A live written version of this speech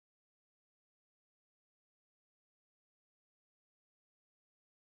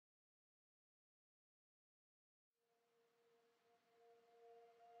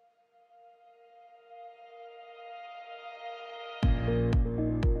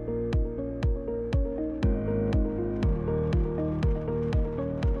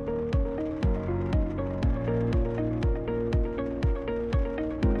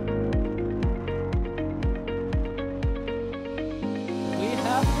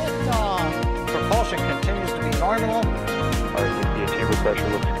Liftoff. Propulsion continues to be normal. RCP chamber pressure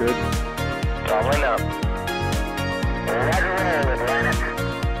looks good. Doubling up. Roger roll, Atlantis.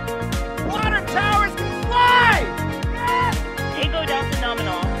 Water towers can fly! Yes! Tango down to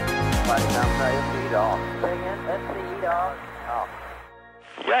nominal. Flight downside speed off. Bring in, SCE dog. Off.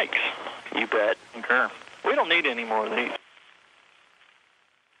 Yikes. You bet. Okay. We don't need any more of these.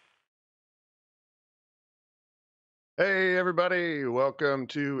 Hey everybody, welcome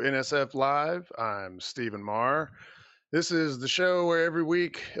to NSF Live. I'm Stephen Marr. This is the show where every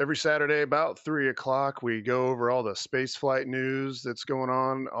week, every Saturday about 3 o'clock, we go over all the spaceflight news that's going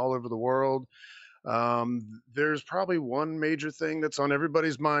on all over the world. There's probably one major thing that's on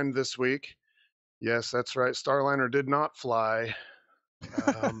everybody's mind this week. Yes, that's right, Starliner did not fly.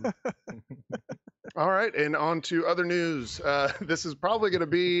 All right, and on to other news. This is probably going to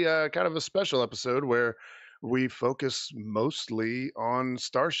be kind of a special episode where we focus mostly on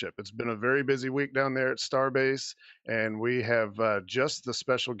Starship. It's been a very busy week down there at Starbase, and we have just the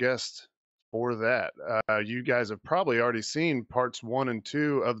special guest for that. You guys have probably already seen parts 1 and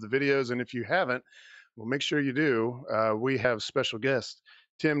 2 of the videos, and if you haven't, well, make sure you do. We have special guest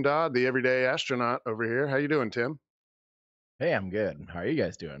Tim Dodd, the everyday astronaut over here. How you doing, Tim? Hey, I'm good. How are you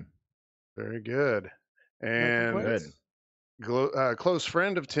guys doing? Very good. And Good. Close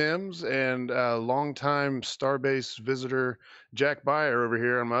friend of Tim's and longtime Starbase visitor Jack Beyer over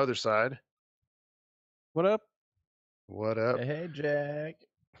here on my other side. What up? What up? Hey, Jack.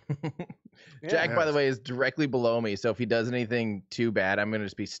 Jack, by the way, is directly below me. So if he does anything too bad, I'm going to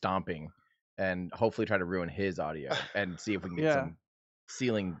just be stomping and hopefully try to ruin his audio and see if we can get some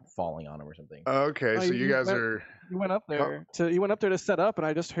ceiling falling on him or something. Okay, so you guys are... You went up there to set up, and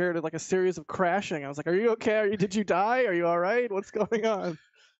I just heard like a series of crashing. I was like, "Are you okay? Did you die? Are you all right? What's going on?"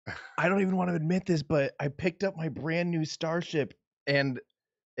 I don't even want to admit this, but I picked up my brand new Starship, and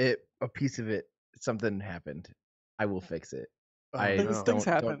a piece of it, something happened. I will fix it. Things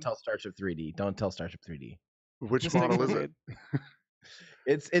happen. Don't tell Starship 3D. Don't tell Starship 3D. Which model is it?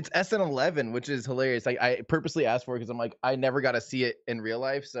 It's SN11, which is hilarious. Like I purposely asked for it because I'm like, I never got to see it in real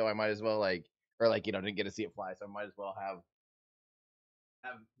life, so I might as well didn't get to see it fly, so I might as well have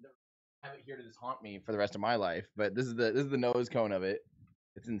it here to just haunt me for the rest of my life. But this is the nose cone of it.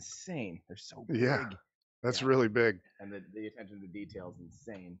 It's insane. They're so big. Yeah, that's really big. And the attention to detail is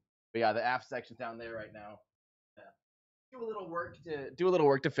insane. But yeah, the aft section's down there right now. Do a little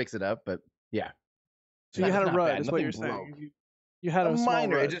work to fix it up, but yeah. So you had a rut, is what you're saying. You had a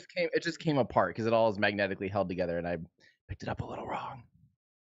minor. Rut. It just came apart because it all is magnetically held together, and I picked it up a little wrong.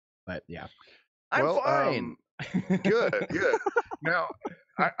 But yeah, I'm fine. Good. Now,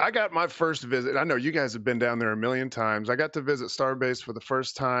 I got my first visit. I know you guys have been down there a million times. I got to visit Starbase for the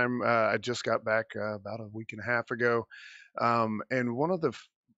first time. I just got back about a week and a half ago. And one of the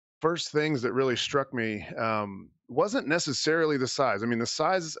first things that really struck me wasn't necessarily the size. I mean, the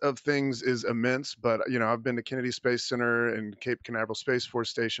size of things is immense, but I've been to Kennedy Space Center and Cape Canaveral Space Force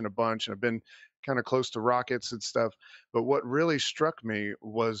Station a bunch, and I've been kind of close to rockets and stuff. But what really struck me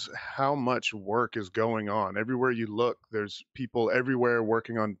was how much work is going on. Everywhere you look, there's people everywhere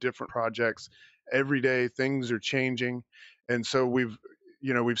working on different projects. Every day, things are changing. And so we've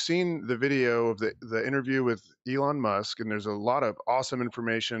seen the video of the interview with Elon Musk, and there's a lot of awesome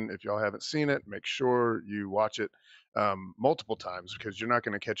information. If y'all haven't seen it, make sure you watch it multiple times because you're not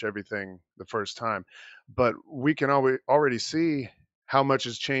going to catch everything the first time. But we can already see how much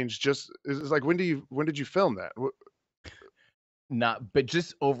has changed. It's like, when did you film that? But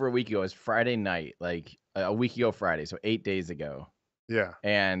just over a week ago. It was Friday night, like a week ago Friday, so 8 days ago. Yeah.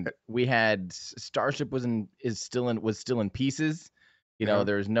 And we had Starship was still in pieces.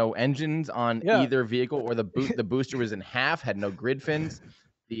 There's no engines on either vehicle, or the booster was in half, had no grid fins.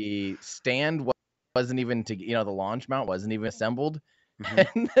 The stand wasn't even the launch mount wasn't even assembled.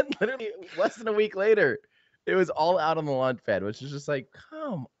 Mm-hmm. And then literally less than a week later, it was all out on the launch pad, which is just like,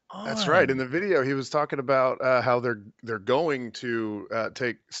 come on. That's right. In the video, he was talking about how they're going to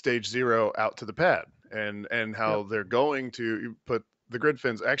take stage 0 out to the pad, and how they're going to put the grid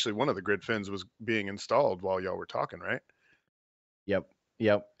fins. Actually, one of the grid fins was being installed while y'all were talking, right?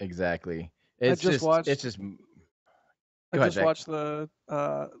 Yep, exactly. I just watched the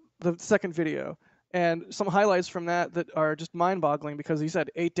second video, and some highlights from that are just mind-boggling, because he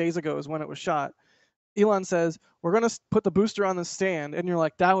said 8 days ago is when it was shot. Elon says, we're going to put the booster on the stand, and you're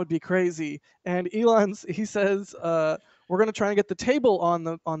like, that would be crazy. And he says, we're going to try and get the table on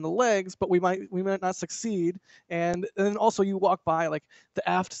the legs, but we might not succeed. And then also you walk by like the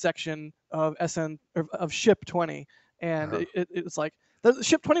aft section of Ship 20, and it's like the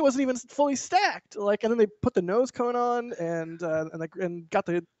ship 20 wasn't even fully stacked. Like, and then they put the nose cone on and got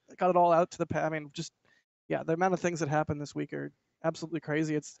it all out to the pad. I mean, just yeah, the amount of things that happened this week are absolutely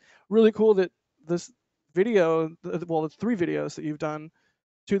crazy. It's really cool that this video, well, the 3 videos that you've done,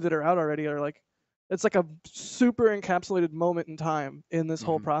 2 that are out already, are like, it's like a super encapsulated moment in time in this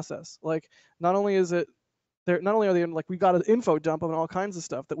whole process. Like, not only are they like, we got an info dump on all kinds of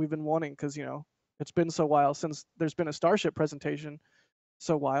stuff that we've been wanting, because it's been so while since there's been a Starship presentation.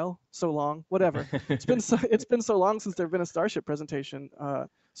 So long, whatever. It's been so long since there's been a Starship presentation.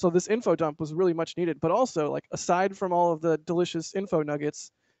 So this info dump was really much needed. But also, like, aside from all of the delicious info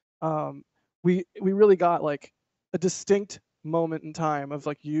nuggets, we really got like a distinct moment in time of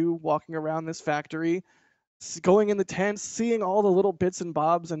like you walking around this factory, going in the tents, seeing all the little bits and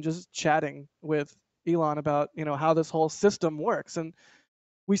bobs, and just chatting with Elon about how this whole system works. And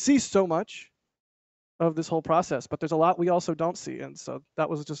we see so much of this whole process, but there's a lot we also don't see, and so that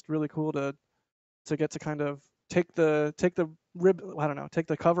was just really cool to get to kind of take the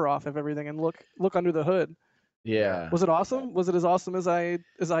cover off of everything and look under the hood. Yeah. Was it awesome? Was it as awesome as I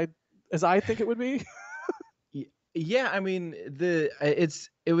think it would be? Yeah, I mean, I think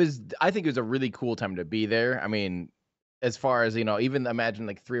it was a really cool time to be there. I mean, as far as even imagine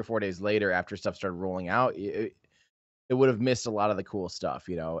like 3 or 4 days later after stuff started rolling out, it would have missed a lot of the cool stuff,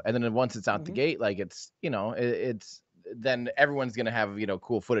 and then once it's out the gate, like it's then everyone's gonna have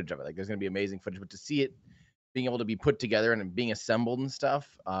cool footage of it. Like there's gonna be amazing footage, but to see it being able to be put together and being assembled and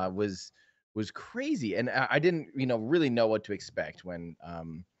stuff was crazy. And I didn't really know what to expect when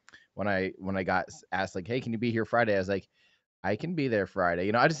I got asked like, hey, can you be here Friday? I was like, I can be there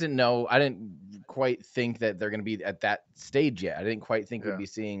Friday. I just didn't know. I didn't quite think that they're gonna be at that stage yet. I didn't quite think we'd be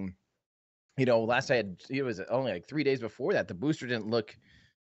seeing. Last it was only like 3 days before that. The booster didn't look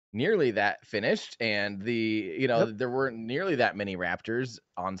nearly that finished, and there weren't nearly that many Raptors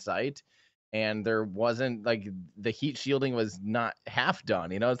on site, and there wasn't like the heat shielding was not half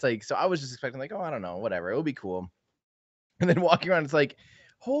done. It's like, so I was just expecting like, oh, I don't know, whatever, it'll be cool. And then walking around, it's like,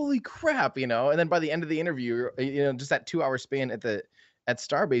 holy crap, and then by the end of the interview, just that 2-hour span at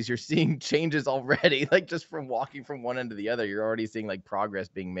Starbase, you're seeing changes already. Like just from walking from one end to the other, you're already seeing like progress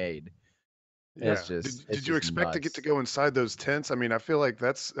being made. Yeah. Did you expect to get to go inside those tents? I mean, I feel like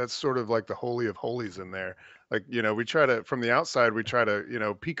that's sort of like the holy of holies in there. Like, we try to, from the outside, we try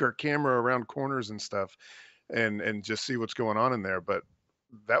to, peek our camera around corners and stuff and just see what's going on in there. But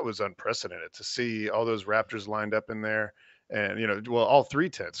that was unprecedented to see all those Raptors lined up in there. And, well, all 3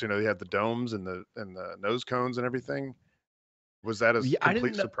 tents, they had the domes and the nose cones and everything. Was that a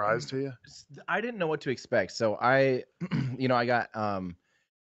complete surprise to you? I didn't know what to expect. So I got,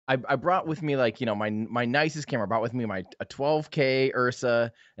 I brought with me like my nicest camera. I brought with me a 12K Ursa,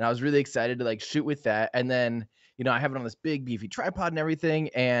 and I was really excited to like shoot with that. And then I have it on this big beefy tripod and everything,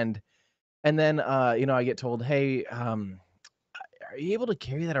 and then I get told, hey, are you able to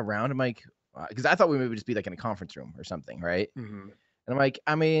carry that around? I'm like, because I thought we maybe just be like in a conference room or something, right? And I'm like,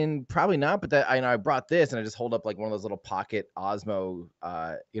 I mean, probably not, but that I brought this, and I just hold up like one of those little pocket Osmo,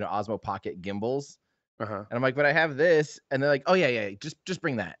 Osmo Pocket gimbals. And I'm like, but I have this, and they're like, oh yeah, just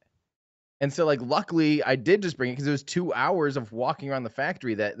bring that. And so like, luckily I did just bring it because it was 2 hours of walking around the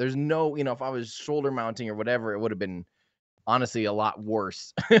factory that there's no, if I was shoulder mounting or whatever, it would have been honestly a lot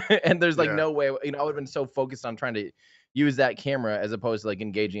worse. And there's like no way, I would have been so focused on trying to use that camera as opposed to like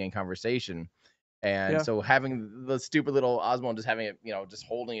engaging in conversation. And so having the stupid little Osmo and just having it, just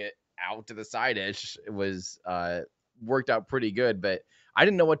holding it out to the side edge was worked out pretty good, but I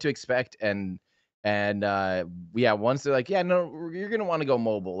didn't know what to expect. And once they're like, yeah, no, you're gonna want to go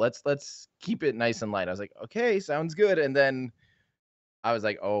mobile. Let's keep it nice and light. I was like, okay, sounds good. And then I was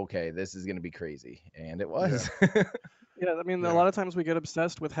like, oh, okay, this is gonna be crazy, and it was. Yeah, I mean, a lot of times we get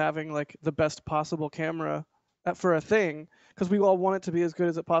obsessed with having like the best possible camera for a thing because we all want it to be as good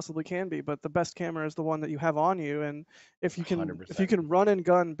as it possibly can be. But the best camera is the one that you have on you, and if you can 100%. Run and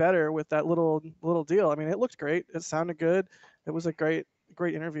gun better with that little deal, I mean, it looked great. It sounded good. It was a great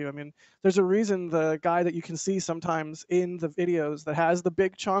interview. I mean, there's a reason the guy that you can see sometimes in the videos that has the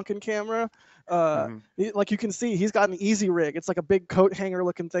big chonkin camera, like you can see he's got an easy rig. It's like a big coat hanger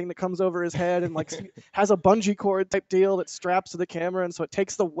looking thing that comes over his head and like has a bungee cord type deal that straps to the camera, and so it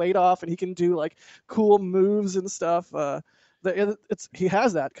takes the weight off and he can do like cool moves and stuff. He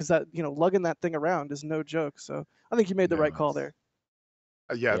has that because that lugging that thing around is no joke. So I think you made the right call there.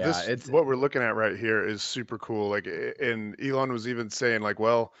 This what we're looking at right here is super cool. Like, and Elon was even saying like,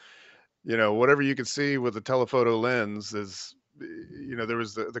 well, whatever you can see with the telephoto lens is, there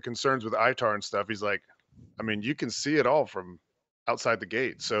was the concerns with ITAR and stuff. He's like, I mean, you can see it all from outside the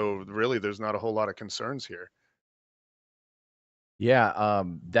gate. So really, there's not a whole lot of concerns here. Yeah,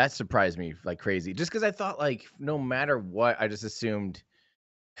 that surprised me like crazy. Just because I thought like no matter what, I just assumed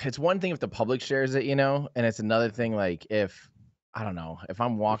it's one thing if the public shares it, and it's another thing like if I don't know if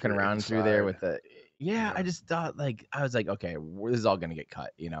I'm If walking you're around through there inside. with the yeah, I Yeah. just thought like I was like okay, this is all gonna get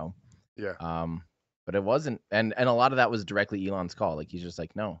cut, Yeah. um, but it wasn't, and a lot of that was directly Elon's call. Like he's just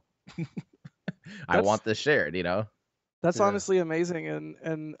like no, I That's want this shared. That's Yeah. honestly amazing,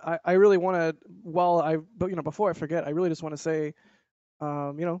 and I really want to. But before I forget, I really just want to say,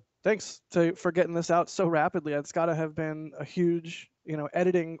 thanks for getting this out so rapidly. It's got to have been a huge,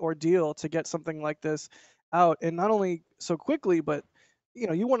 editing ordeal to get something like this out, and not only so quickly, but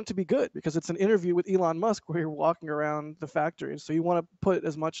you want it to be good because it's an interview with Elon Musk where you're walking around the factory. So you want to put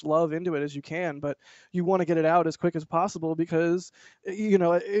as much love into it as you can, but you want to get it out as quick as possible because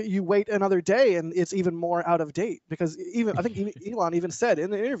you wait another day and it's even more out of date because I think even Elon even said in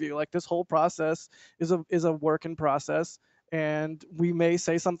the interview like this whole process is a work in process, and we may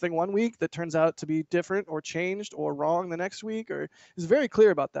say something one week that turns out to be different or changed or wrong the next week, or is very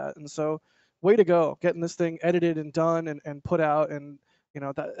clear about that. And so way to go getting this thing edited and done and put out. And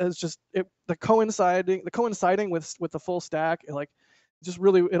that is just the coinciding with the full stack, just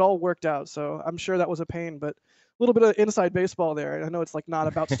really it all worked out. So I'm sure that was a pain, but a little bit of inside baseball there. I know it's like not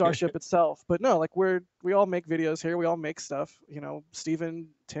about Starship itself, but no, like we all make videos here, we all make stuff, Steven,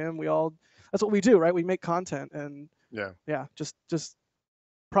 Tim, that's what we do, right? We make content, and Yeah. just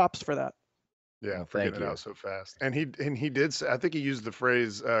props for that. Yeah. Well, For thank getting it you. out so fast. And he did say, I think he used the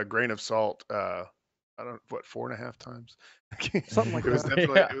phrase grain of salt. I don't what 4.5 times. Something like It was that.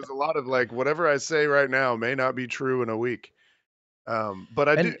 definitely Yeah, it was a lot of like whatever I say right now may not be true in a week. But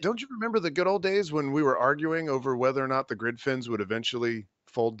and don't you remember the good old days when we were arguing over whether or not the grid fins would eventually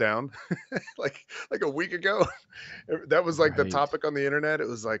fold down? like a week ago. That was like the right. topic on the internet. It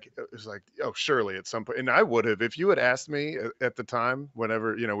was like, oh, surely at some point. And I would have if you had asked me at the time,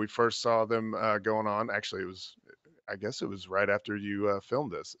 whenever, we first saw them going on. Actually, I guess it was right after you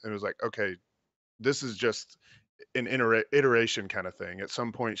filmed this. And it was like, okay, this is just an iteration kind of thing. At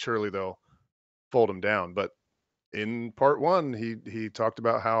some point, surely they'll fold them down. But in part one, he talked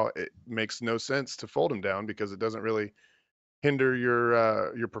about how it makes no sense to fold them down because it doesn't really hinder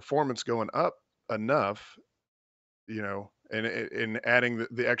your performance going up enough, and adding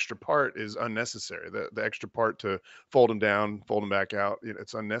the extra part is unnecessary. The extra part to fold them down, fold them back out,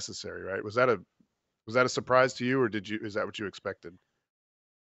 it's unnecessary, right? Was that a surprise to you, or is that what you expected?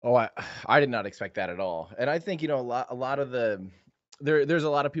 Oh, I did not expect that at all. And I think, a lot of there's a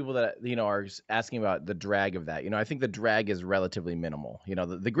lot of people that, are asking about the drag of that. I think the drag is relatively minimal.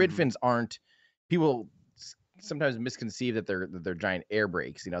 The grid Hmm. fins aren't people sometimes misconceive that they're giant air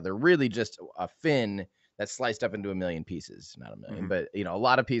brakes. They're really just a fin that's sliced up into a million pieces, not a million, Hmm. but a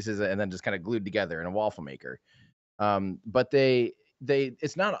lot of pieces and then just kind of glued together in a waffle maker. But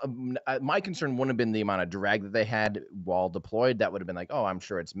it's not my concern wouldn't have been the amount of drag that they had while deployed. That would have been like, oh, I'm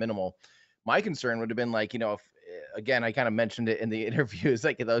sure it's minimal. My concern would have been like, if again, I kind of mentioned it in the interview, it's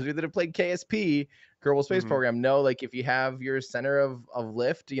like those of you that have played KSP, Kerbal Space Hmm. Program, know like if you have your center of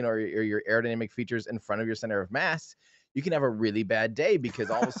lift, or your aerodynamic features in front of your center of mass, you can have a really bad day because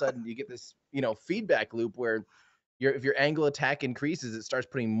all of a sudden you get this, feedback loop where if your angle attack increases, it starts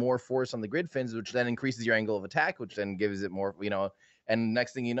putting more force on the grid fins, which then increases your angle of attack, which then gives it more, and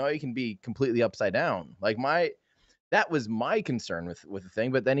next thing you know, you can be completely upside down. Like that was my concern with the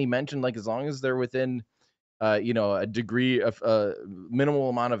thing. But then he mentioned like as long as they're within a degree of minimal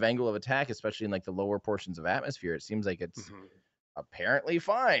amount of angle of attack, especially in like the lower portions of atmosphere, it seems like it's Hmm. apparently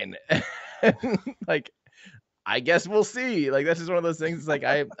fine. Like I guess we'll see. Like that's just one of those things. It's like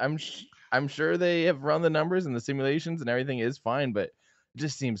I'm sure they have run the numbers and the simulations and everything is fine, but it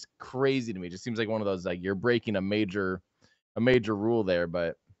just seems crazy to me. It just seems like one of those like you're breaking a major rule there.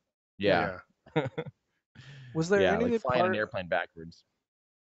 But yeah, Yeah. Yeah. Was there yeah, like any flying an part? airplane backwards.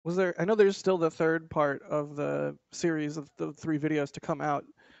 Was there? I know there's still the third part of the series of the 3 videos to come out.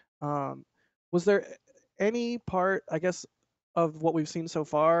 Um, was there any part, I guess, of what we've seen so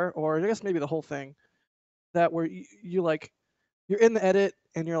far, or I guess maybe the whole thing, that where you're in the edit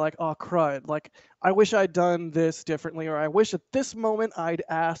and you're like, oh crud, like I wish I'd done this differently, or I wish at this moment I'd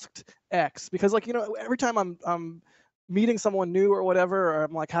asked X, because like every time I'm meeting someone new or whatever, or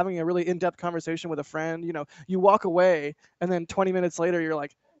I'm like having a really in-depth conversation with a friend, you walk away and then 20 minutes later you're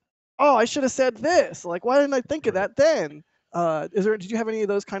like, oh, I should have said this. Like, why didn't I think of Right. that then? Did you have any of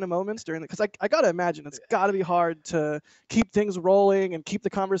those kind of moments during the? Because I gotta imagine it's gotta be hard to keep things rolling and keep the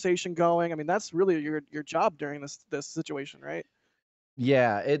conversation going. I mean, that's really your job during this situation, right?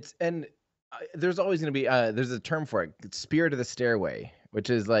 Yeah, it's and There's always going to be there's a term for it, spirit of the stairway, which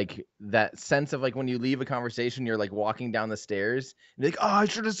is like that sense of like when you leave a conversation, you're like walking down the stairs and you're like, oh, I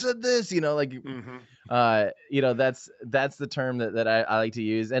should have said this, like that's the term that I like to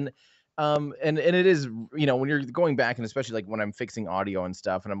use. And it is, when you're going back, and especially like when I'm fixing audio and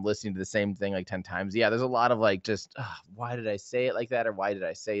stuff and I'm listening to the same thing like 10 times, there's a lot of like just why did I say it like that, or why did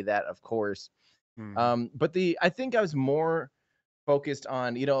I say that, of course. But I think I was more focused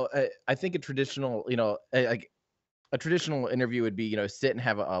on, I think a traditional, like a traditional interview would be, sit and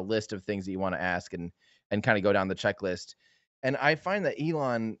have a list of things that you want to ask and kind of go down the checklist. And I find that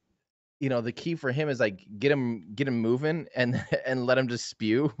Elon, the key for him is like get him moving and and let him just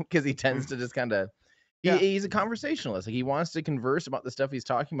spew, because he tends to just kind of he's a conversationalist. Like he wants to converse about the stuff he's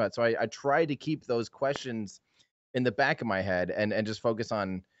talking about. So I try to keep those questions in the back of my head and just focus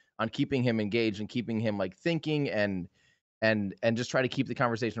on keeping him engaged and keeping him like thinking and just try to keep the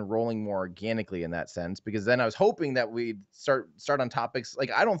conversation rolling more organically in that sense, because then I was hoping that we'd start on topics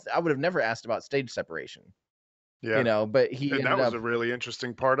like I would have never asked about stage separation. Yeah. But he And that was a really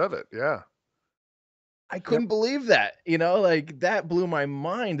interesting part of it. Yeah. I couldn't believe that, like that blew my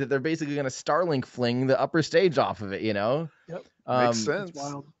mind that they're basically going to Starlink fling the upper stage off of it, Yep. Makes sense.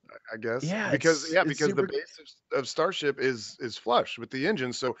 Wild. I guess. Yeah, Because it's super... the base of Starship is flush with the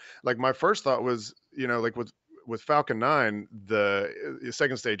engine. So like my first thought was, like with Falcon 9, the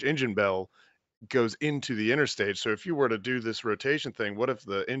second stage engine bell goes into the interstage. So if you were to do this rotation thing, what if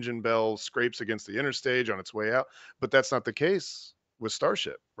the engine bell scrapes against the interstage on its way out? But that's not the case with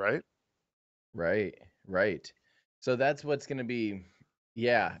Starship, right? Right. So that's what's going to be,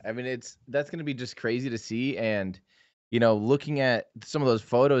 I mean, that's going to be just crazy to see. And, looking at some of those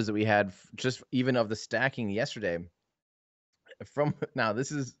photos that we had just even of the stacking yesterday from now,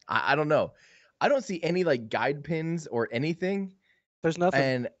 this is, I don't know. I don't see any like guide pins or anything. There's nothing.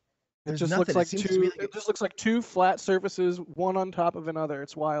 And it just looks like it just looks like two flat surfaces, one on top of another.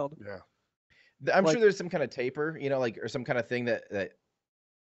 It's wild. Yeah. I'm sure there's some kind of taper, like, or some kind of thing that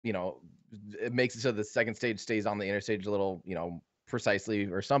it makes it so the second stage stays on the interstage a little, precisely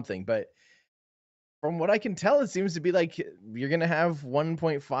or something. But from what I can tell, it seems to be like you're going to have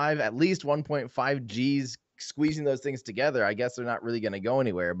 1.5, at least 1.5 Gs squeezing those things together. I guess they're not really going to go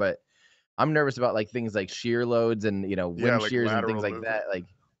anywhere, but I'm nervous about like things like shear loads and, wind shears and things like that. Like,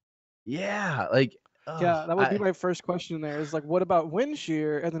 that would be my first question there is like, what about wind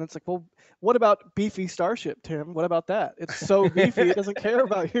shear? And then it's like, well, what about beefy Starship, Tim? What about that? It's so beefy, it doesn't care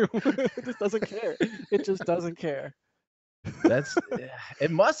about you. It just doesn't care. It just doesn't care. It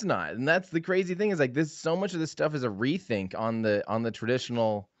must not. And that's the crazy thing is like this, so much of this stuff is a rethink on the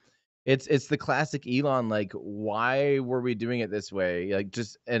traditional. It's the classic Elon, like, why were we doing it this way? Like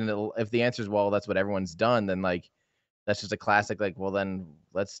if the answer is, well, that's what everyone's done, then like, that's just a classic, like, well, then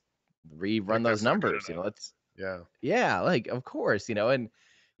let's rerun those numbers, let's like, of course, and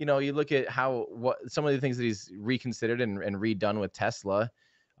you look at what some of the things that he's reconsidered and redone with Tesla,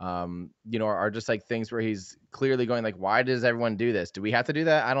 are just like things where he's clearly going like, why does everyone do this? Do we have to do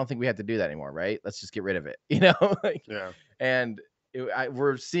that? I don't think we have to do that anymore, right? Let's just get rid of it, and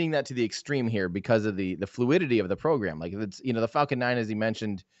we're seeing that to the extreme here because of the fluidity of the program. Like, if it's, the Falcon 9, as he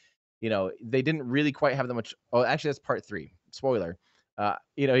mentioned, they didn't really quite have that much. Oh, actually, that's part 3. Spoiler.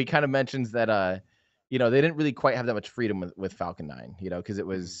 He kind of mentions that, they didn't really quite have that much freedom with Falcon 9, because it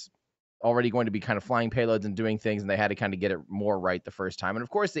was already going to be kind of flying payloads and doing things, and they had to kind of get it more right the first time. And of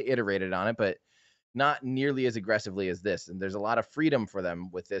course, they iterated on it, but not nearly as aggressively as this. And there's a lot of freedom for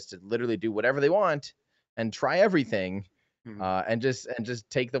them with this to literally do whatever they want and try everything, and just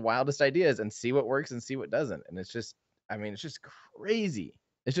take the wildest ideas and see what works and see what doesn't. And it's just, it's just crazy.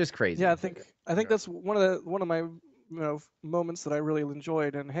 It's just crazy. Yeah, I think that's one of my moments that I really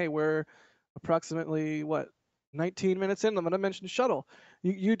enjoyed. And hey, we're approximately 19 minutes in. I'm going to mention shuttle.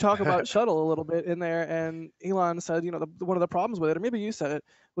 You talk about shuttle a little bit in there, and Elon said, one of the problems with it, or maybe you said it,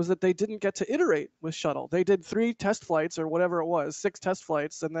 was that they didn't get to iterate with shuttle. They did 3 test flights or whatever it was, 6 test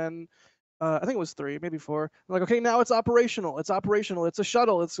flights, and then I think it was 3, maybe 4. They're like, okay, now it's operational. It's operational. It's a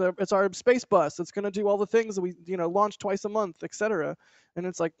shuttle. It's our space bus. It's going to do all the things that we launch twice a month, etc. And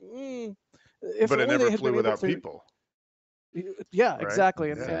it's like, but it never flew without people. Yeah, right?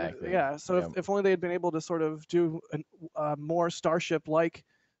 exactly. Exactly. So if only they had been able to sort of do a more Starship-like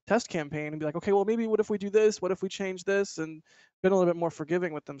test campaign and be like, okay, well, maybe what if we do this? What if we change this? And been a little bit more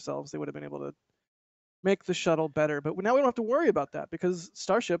forgiving with themselves, they would have been able to make the shuttle better. But now we don't have to worry about that, because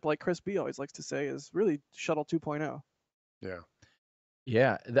Starship, like Chris B always likes to say, is really Shuttle 2.0.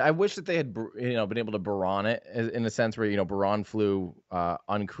 Yeah, I wish that they had been able to Baron it in a sense where Baron flew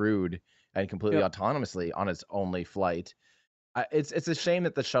uncrewed and completely autonomously on its only flight. It's a shame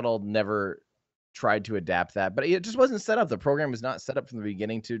that the shuttle never tried to adapt that, but it just wasn't set up. The program was not set up from the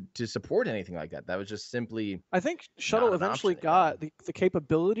beginning to support anything like that. That was just simply I think not shuttle an eventually option, you know? got the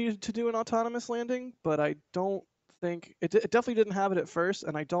capability to do an autonomous landing, but I don't think it definitely didn't have it at first,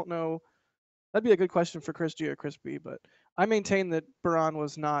 and I don't know. That'd be a good question for Chris G or Chris B, but I maintain that Buran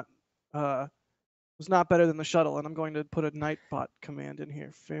was not better than the shuttle, and I'm going to put a Nightbot command in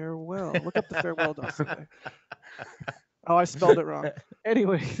here. Farewell. Look up the farewell dossier. Oh, I spelled it wrong.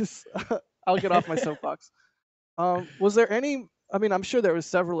 Anyways, I'll get off my soapbox. Was there any? I mean, I'm sure there was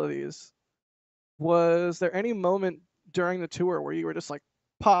several of these. Was there any moment during the tour where you were just like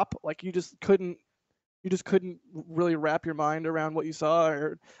pop, like you just couldn't really wrap your mind around what you saw?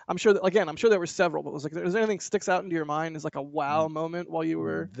 Or I'm sure there were several, but was there anything sticks out into your mind as like a wow moment while you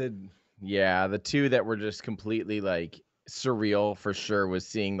were? The two that were just completely like surreal for sure was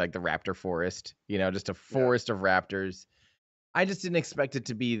seeing like the raptor forest, just a forest of raptors. I just didn't expect it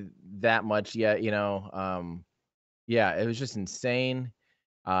to be that much yet, yeah, it was just insane.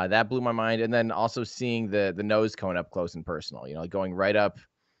 That blew my mind. And then also seeing the nose cone up close and personal, like going right up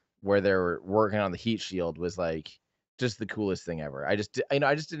where they were working on the heat shield was like just the coolest thing ever. I just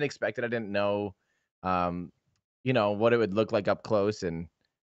didn't expect it. I didn't know, what it would look like up close. And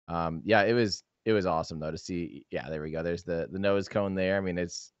yeah, it was awesome though to see. Yeah, there we go. There's the nose cone there. I mean,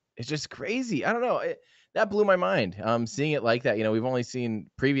 it's just crazy. I don't know. That blew my mind. Seeing it like that, we've only seen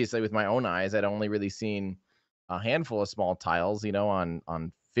previously with my own eyes. I'd only really seen a handful of small tiles.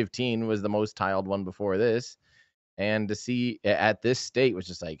 On 15 was the most tiled one before this, and to see it at this state was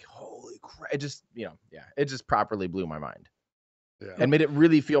just like, holy crap! It just, it just properly blew my mind. Yeah. And made it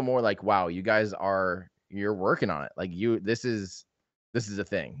really feel more like, wow, you guys you're working on it. Like this is a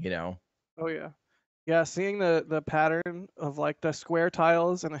thing, Oh yeah. Yeah, seeing the pattern of like the square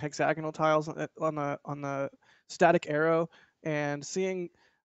tiles and the hexagonal tiles on the static arrow, and seeing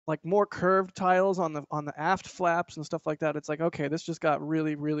like more curved tiles on the aft flaps and stuff like that. It's like, okay, this just got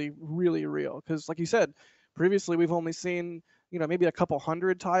really, really, really real. Because like you said, previously we've only seen maybe a couple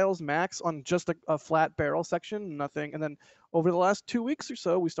hundred tiles max on just a flat barrel section, nothing. And then over the last 2 weeks or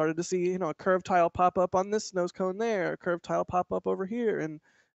so, we started to see a curved tile pop up on this nose cone there, a curved tile pop up over here, and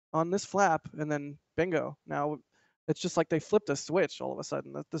on this flap, and then bingo. Now it's just like they flipped a switch all of a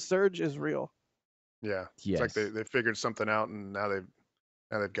sudden. The surge is real. Yeah. Yes. It's like they figured something out, and now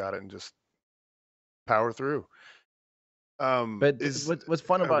they've got it and just power through. But what's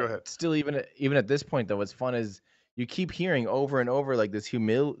fun go about ahead. still even at this point though, what's fun is you keep hearing over and over like this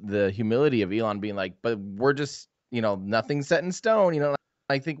the humility of Elon being like, but we're just nothing's set in stone.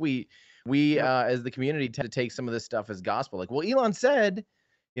 I think we as the community tend to take some of this stuff as gospel, like, well, Elon said,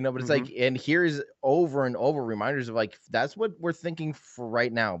 but it's like, and here's over and over reminders of like, that's what we're thinking for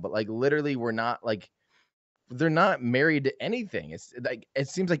right now, but like literally we're not like, they're not married to anything. It's like, it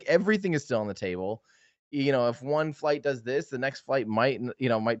seems like everything is still on the table. If one flight does this, the next flight might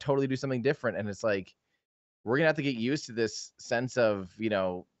totally do something different. And it's like, we're gonna have to get used to this sense of,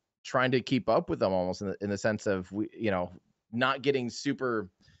 trying to keep up with them almost in the sense of not getting super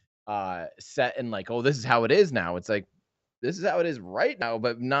set and like, oh, this is how it is now. It's like, this is how it is right now,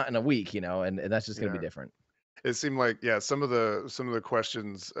 but not in a week, and that's just gonna be different. It seemed like, some of the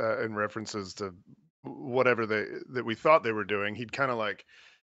questions and references to whatever that we thought they were doing, he'd kind of like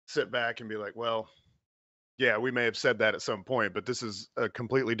sit back and be like, well, yeah, we may have said that at some point, but this is a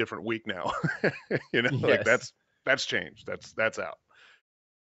completely different week now. Like that's changed. That's out.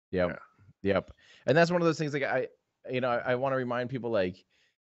 Yep. And that's one of those things, like, I want to remind people, like,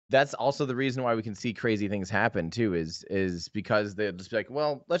 that's also the reason why we can see crazy things happen too, is because they'll just be like,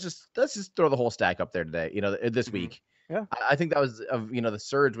 well, let's just throw the whole stack up there today, this week. Yeah. I think that was the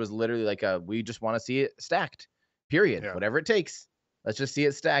surge was literally like we just want to see it stacked, period. Yeah. Whatever it takes, let's just see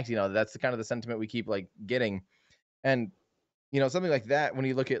it stacked. That's the kind of the sentiment we keep like getting. And something like that, when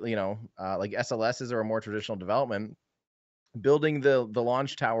you look at like SLSs or a more traditional development, building the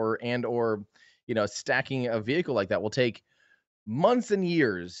launch tower and or stacking a vehicle like that will take months and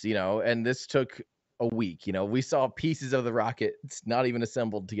years, and this took a week. We saw pieces of the rocket not even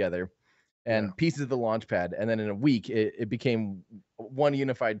assembled together, and pieces of the launch pad, and then in a week it became one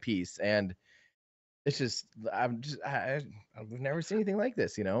unified piece. And it's just, I've never seen anything like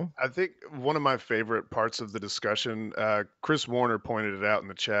this. I think one of my favorite parts of the discussion, Chris Warner pointed it out in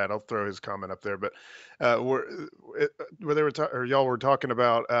the chat. I'll throw his comment up there, but where they were or y'all were talking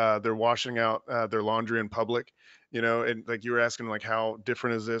about they're washing out their laundry in public, and like you were asking, like, how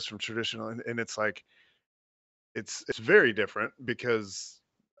different is this from traditional? And it's like, it's very different because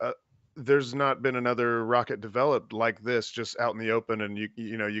there's not been another rocket developed like this just out in the open, and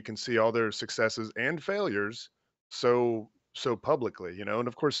you can see all their successes and failures so so publicly, you know. And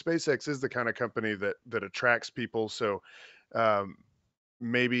of course, SpaceX is the kind of company that attracts people. So um,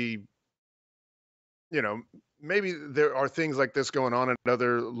 maybe, you know, maybe there are things like this going on at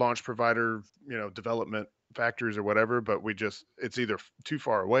other launch provider, you know, development factories or whatever, but it's either too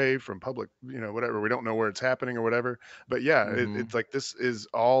far away from public, you know, whatever. We don't know where it's happening or whatever. But yeah, Hmm. it's like this is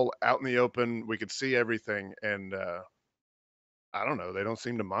all out in the open. We could see everything, and I don't know. They don't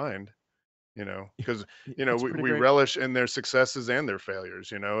seem to mind, you know, because you know It's pretty we great. relish in their successes and their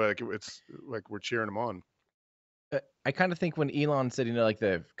failures. You know, like it's like we're cheering them on. I kind of think when Elon said, you know, like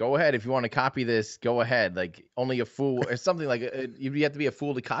go ahead if you want to copy this, go ahead. Like only a fool or something like you have to be a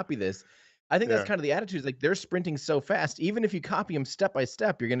fool to copy this. I think that's Yeah, kind of the attitude. Is like they're sprinting so fast. Even if you copy them step by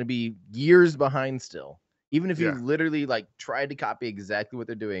step, you're going to be years behind still. Even if you yeah, literally like tried to copy exactly what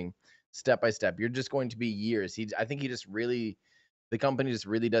they're doing step by step, you're just going to be years. I think the company just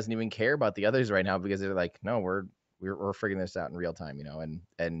really doesn't even care about the others right now because they're like, no, we're figuring this out in real time, you know,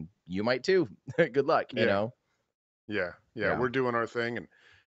 and you might too. Good luck, you yeah, know. yeah. Yeah. We're doing our thing,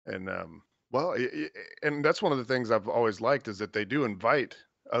 and well, and that's one of the things I've always liked is that they do invite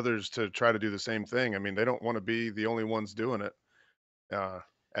others to try to do the same thing. I mean, they don't want to be the only ones doing it. Uh,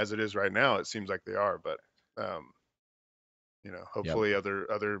 as it is right now, it seems like they are, but um, you know, Yep. hopefully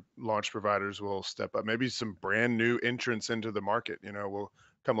other launch providers will step up. Maybe some brand new entrants into the market, you know, will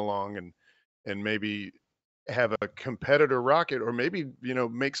come along and maybe have a competitor rocket, or maybe, you know,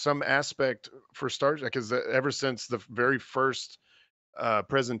 make some aspect for Starship, because ever since the very first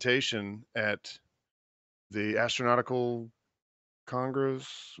presentation at the astronautical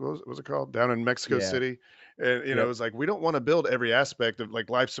Congress, what was it called, down in Mexico Yeah. City, and you know, it Yep. was like we don't want to build every aspect of like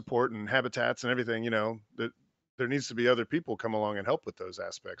life support and habitats and everything. You know, that there needs to be other people come along and help with those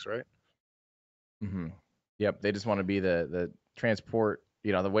aspects, right? Hmm. Yep. They just want to be the transport,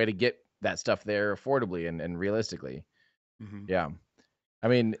 you know, the way to get that stuff there affordably and realistically. Hmm. Yeah. I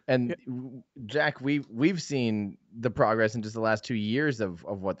mean, Yeah, Jack, we've seen the progress in just the last 2 years of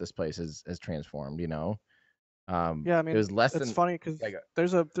what this place has transformed. You know, yeah. I it mean, was less it's than funny because like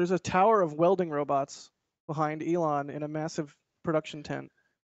there's a tower of welding robots behind Elon in a massive production tent,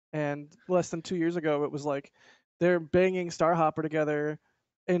 and less than 2 years ago, it was like they're banging Starhopper together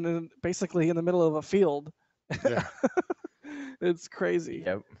basically in the middle of a field. Yeah, It's crazy.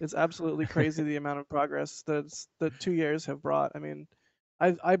 yep. It's absolutely crazy the amount of progress that 2 years have brought. I mean,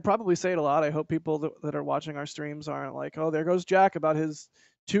 I probably say it a lot. I hope people that are watching our streams aren't like, oh, there goes Jack about his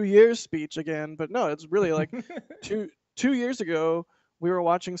 2 years speech again. But no, it's really like two years ago we were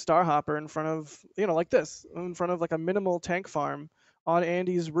watching Starhopper in front of, like this, in front of like a minimal tank farm on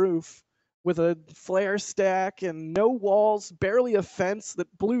Andy's roof with a flare stack and no walls, barely a fence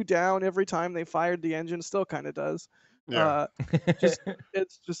that blew down every time they fired the engine. Still kind of does. yeah, Uh, just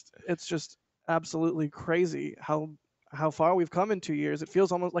it's just absolutely crazy how far we've come in 2 years. It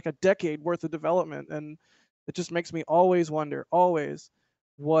feels almost like a decade worth of development, and it just makes me always wonder, always,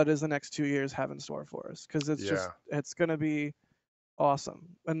 what does the next 2 years have in store for us? Because yeah. it's gonna be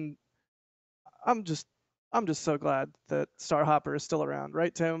awesome, and I'm just I'm just so glad that Starhopper is still around,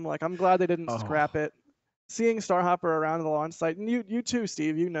 right, Tim? Like I'm glad they didn't Oh, scrap it. Seeing Starhopper around the launch site, and you too,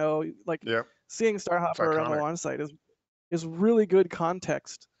 Steve, like Yep. seeing It's Starhopper around the iconic. launch site is really good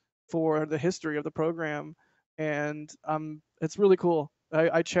context for the history of the program, and it's really cool.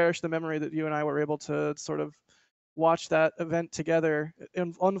 I cherish the memory that you and I were able to sort of watch that event together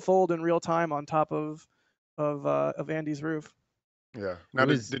and unfold in real time on top of Andy's roof. Yeah. it Now,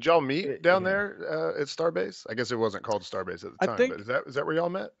 was, did y'all meet down yeah. there at Starbase? I guess it wasn't called Starbase at the I time, but think is that where y'all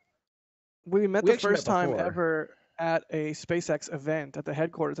met? we met We the actually met first time before. ever at a SpaceX event at the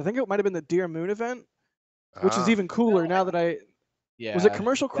headquarters. I think it might have been the Dear Moon event, which is Ah, even cooler now that was it Yeah,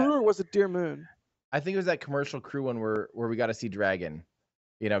 Commercial that Crew or was it Dear Moon? I think it was that commercial crew one where we got to see Dragon.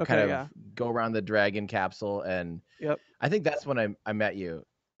 You know, kind Okay, of yeah. go around the Dragon capsule, and Yep. I think that's when I met you,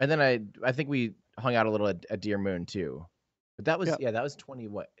 and then I think we hung out a little at Deer Moon too, but Yep. that was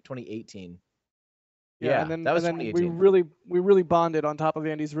 2018. Yeah, Yeah, that and was then we 2018. really bonded on top of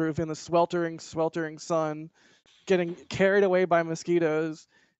Andy's roof in the sweltering sun, getting carried away by mosquitoes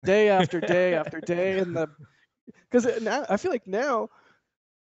day after day after day, and because now I feel like now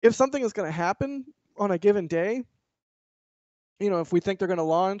if something is going to happen on a given day, if we think they're going to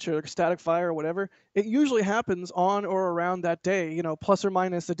launch or static fire or whatever, it usually happens on or around that day, plus or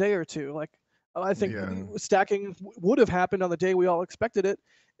minus a day or two. Like I think yeah, Hmm. stacking would have happened on the day we all expected it,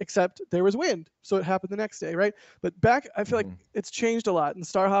 except there was wind, so it happened the next day, right? But back, I feel like Hmm. it's changed a lot. In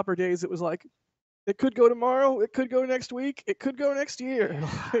Starhopper days, it was like It could go tomorrow. It could go next week. It could go next year.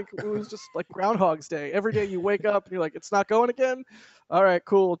 Like it was just like Groundhog's Day. Every day you wake up and you're like, it's not going again. All right,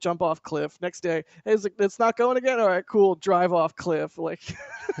 cool. Jump off cliff. Next day, hey, it's not going again. All right, cool. Drive off cliff. Like,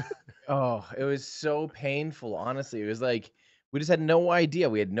 Oh, it was so painful. Honestly, it was like we just had no idea.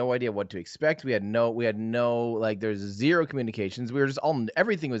 We had no idea what to expect. We had no like. There's zero communications. We were just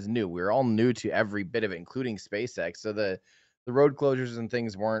everything was new. We were all new to every bit of it, including SpaceX. So the road closures and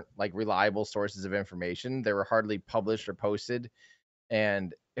things weren't like reliable sources of information. They were hardly published or posted,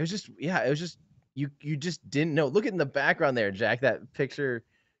 and it was just you just didn't know. Look at in the background there, Jack. That picture,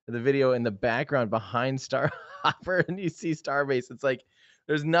 the video in the background behind Starhopper, and you see Starbase. It's like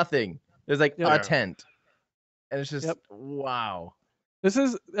there's nothing. There's like a tent, and it's just wow. This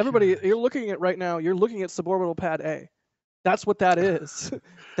is everybody. You're looking at right now. You're looking at suborbital pad A. That's what that is.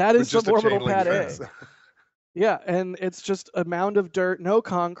 That is suborbital pad A. Yeah, and it's just a mound of dirt, no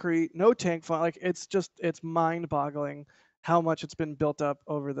concrete, no tank farm. Like it's mind-boggling how much it's been built up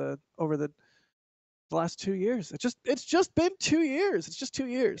over the last 2 years. It's just been 2 years. It's just 2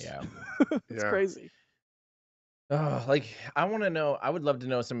 years. Yeah. It's crazy. Oh, like I want to know. I would love to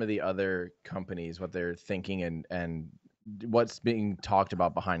know some of the other companies what they're thinking and what's being talked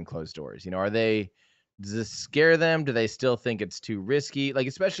about behind closed doors. You know, does this scare them? Do they still think it's too risky? Like,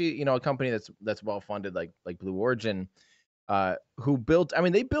 especially, you know, a company that's well funded like Blue Origin, who built. I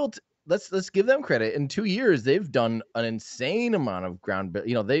mean, they built. Let's give them credit. In 2 years, they've done an insane amount of ground.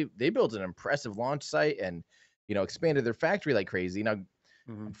 You know, they built an impressive launch site and, you know, expanded their factory like crazy. Now,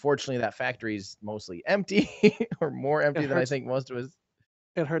 unfortunately, that factory's mostly empty or more empty than I think most of us.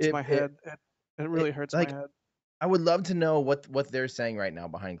 It hurts my head. It really hurts my head. I would love to know what they're saying right now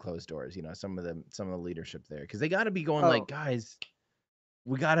behind closed doors. You know, some of the leadership there, because they got to be going like, guys,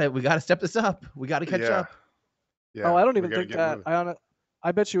 we gotta step this up. We got to catch up. Yeah. Oh, I don't even think that.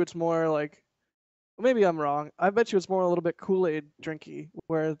 I bet you it's more like, maybe I'm wrong. I bet you it's more a little bit Kool-Aid drinky,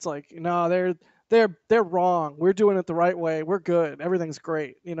 where it's like, no, they're wrong. We're doing it the right way. We're good. Everything's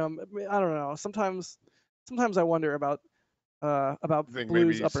great. You know, I don't know. Sometimes I wonder about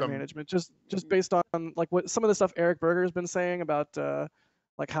Blue's upper management, just based on like what some of the stuff Eric Berger has been saying about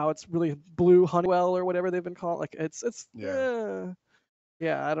like how it's really Blue Honeywell or whatever they've been called. Like it's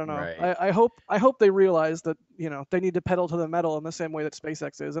I don't know. Right. I hope they realize that, you know, they need to pedal to the metal in the same way that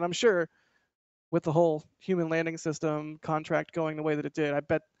SpaceX is, and I'm sure with the whole human landing system contract going the way that it did, I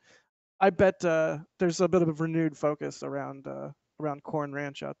bet there's a bit of a renewed focus around Corn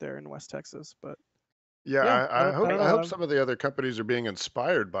Ranch out there in West Texas, but. Yeah, I hope some of the other companies are being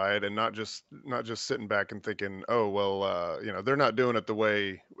inspired by it and not just sitting back and thinking, oh well, you know, they're not doing it the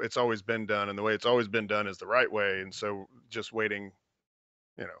way it's always been done, and the way it's always been done is the right way, and so just waiting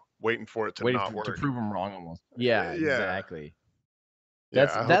for it to not work. To prove them wrong almost. Yeah, exactly. Yeah,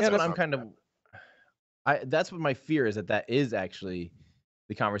 That's what I'm kind of. That's what my fear is, that is actually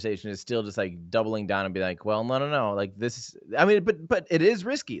the conversation is still just like doubling down and be like, well, no, like this. I mean, but it is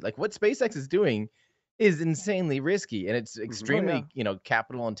risky. Like what SpaceX is doing is insanely risky, and it's extremely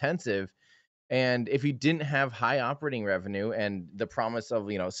capital intensive. And if you didn't have high operating revenue and the promise of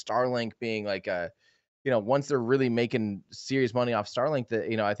Starlink being like a once they're really making serious money off Starlink,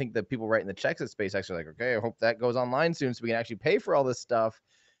 that I think the people writing the checks at SpaceX are like, okay, I hope that goes online soon so we can actually pay for all this stuff.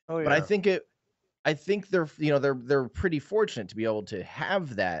 But I think they're pretty fortunate to be able to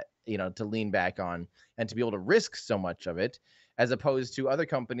have that to lean back on and to be able to risk so much of it, as opposed to other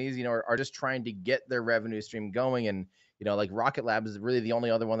companies, are just trying to get their revenue stream going. And, like Rocket Lab is really the only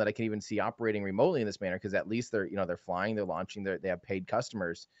other one that I can even see operating remotely in this manner, because at least they're flying, they're launching, they have paid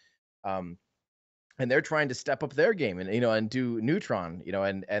customers. And they're trying to step up their game and do Neutron,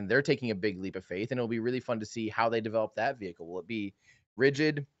 and they're taking a big leap of faith. And it'll be really fun to see how they develop that vehicle. Will it be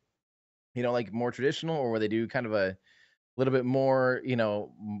rigid, like more traditional, or will they do kind of a little bit more,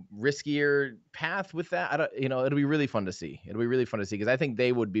 riskier path with that? It'll be really fun to see. It'll be really fun to see, because I think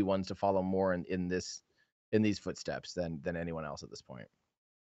they would be ones to follow more in these footsteps than anyone else at this point.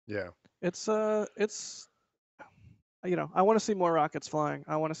 Yeah. It's I want to see more rockets flying.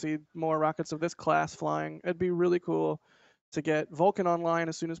 I want to see more rockets of this class flying. It'd be really cool to get Vulcan online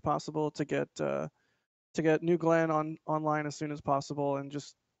as soon as possible, to get New Glenn online as soon as possible, and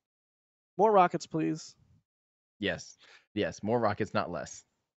just more rockets, please. Yes, more rockets, not less.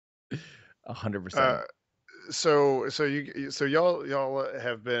 100%. So y'all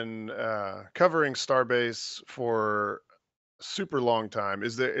have been covering Starbase for a super long time.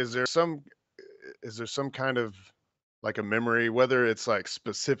 Is there some kind of like a memory, whether it's like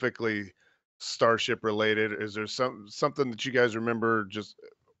specifically Starship related? Is there something that you guys remember just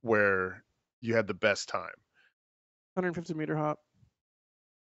where you had the best time? 150 meter hop.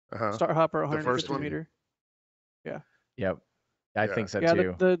 Starhopper The first 150 one? meter. Yeah. Yep. I Yeah. think so Yeah.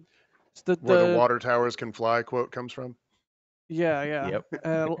 too. Where the water towers can fly quote comes from. Yeah. Yep.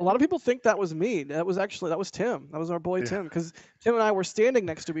 A lot of people think that was me. That was Tim. That was our boy Yeah. Tim, because Tim and I were standing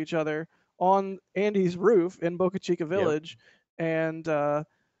next to each other on Andy's roof in Boca Chica Village, and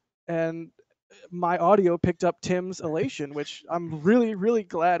my audio picked up Tim's elation, which I'm really, really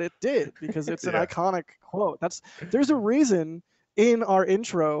glad it did, because it's an Yeah. iconic quote. There's a reason in our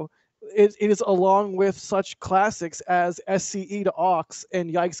intro it is along with such classics as SCE to aux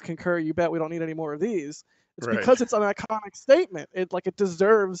and Yikes Concur, You Bet We Don't Need Any More of These. It's Right. because it's an iconic statement. It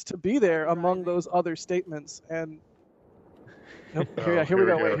deserves to be there among those other statements. And here we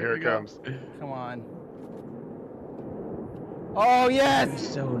go. Wait, Here it comes. Come on. Oh, yes!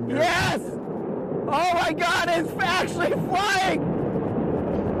 So nervous. Yes! Oh my god, it's actually flying!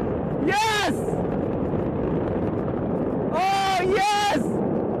 Yes! Oh, yes!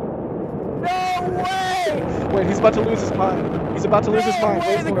 No way! Wait, he's about to lose his mind. He's about to lose his mind.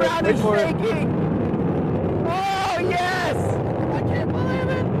 Way, Wait the for it. ground Wait is for it. shaking! Oh, yes! I can't believe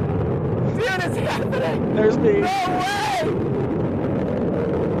it! Dude, it's happening! There's me. No way!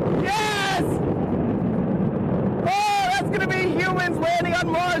 Yes! Oh, that's gonna be humans landing on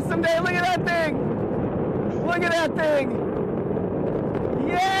Mars someday. Look at that thing! Look at that thing!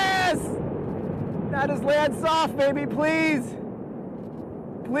 Yes! That is land soft, baby, please!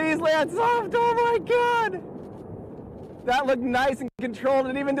 Please land soft, oh my god! That looked nice and controlled.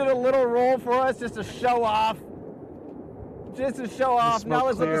 It even did a little roll for us just to show off. Just to show off. Now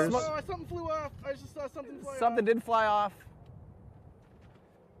let's look at the clears. smoke. Something flew off. I just saw something fly Something did fly off.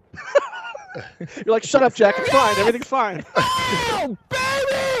 You're like, shut up, Jack. It's fine. Everything's fine. Oh,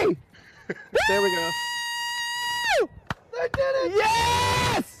 baby! There we go. They did it!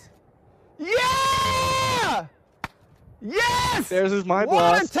 Yes! Yeah! Yes! There's his mind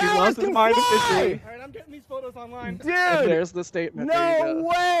Water lost. He towers lost his can mind fly! officially. All right, I'm getting these photos online. Dude! And there's the statement. There you No go.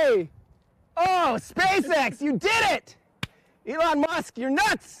 way! Oh, SpaceX, you did it! Elon Musk, you're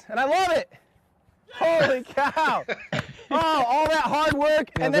nuts, and I love it. Holy cow! Oh, all that hard work,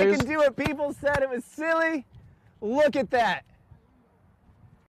 Yeah, and they there's- can do what people said it was silly. Look at that.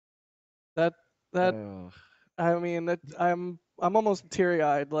 That I mean, I'm almost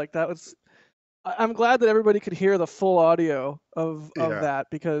teary-eyed. Like that was. I'm glad that everybody could hear the full audio of Yeah. that,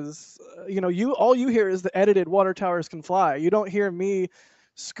 because all you hear is the edited "Water Towers Can Fly." You don't hear me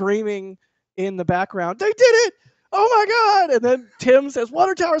screaming in the background, "They did it! Oh my god!" And then Tim says,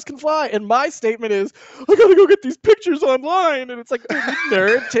 "Water towers can fly," and my statement is, "I gotta go get these pictures online." And it's like, dude, you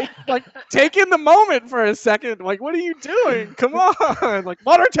nerd, take in the moment for a second. Like, what are you doing? Come on, like,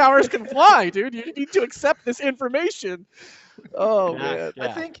 water towers can fly, dude. You need to accept this information. Oh man.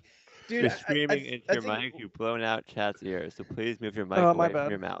 I think, dude, You're screaming into I your think- mic. You've blown out chat's ears, so please move your mic Oh, my away bad. from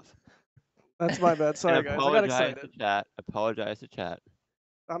your mouth. That's my bad. Sorry, And guys. I got apologize excited. to chat. Apologize to chat.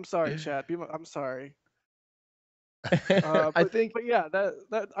 I'm sorry, chat. I'm sorry. I think But yeah,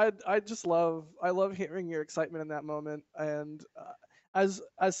 I just love hearing your excitement in that moment. And as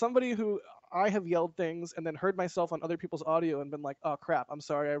somebody who I have yelled things and then heard myself on other people's audio and been like, "Oh crap, I'm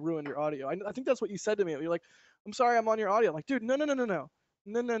sorry, I ruined your audio." I think that's what you said to me. You're like, "I'm sorry, I'm on your audio." I'm like, dude, no. Like, no.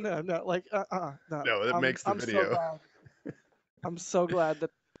 No, that makes the I'm video. So glad. I'm so glad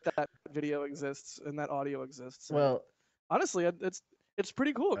that video exists and that audio exists. And well, honestly, it's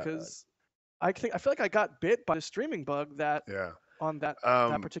pretty cool, because I feel like I got bit by the streaming bug on that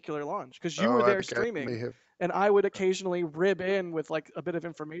particular launch, because you were there streaming, and I would occasionally rib in with like a bit of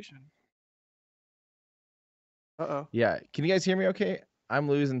information. Uh-oh. yeah. Can you guys hear me? Okay, I'm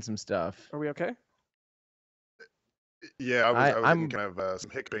losing some stuff. Are we okay? Yeah, I was I'm- getting kind of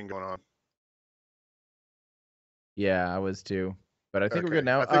some hiccuping going on. Yeah, I was too, but I think we're Okay, good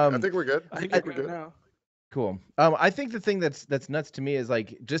now. I think we're good. I think we're we're good now. Cool. I think the thing that's nuts to me is,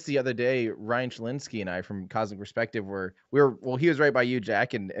 like, just the other day, Ryan Shalinsky and I from Cosmic Perspective he was right by you,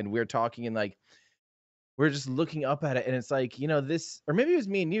 Jack, and we were talking, and like we're just looking up at it, and it's like, this, or maybe it was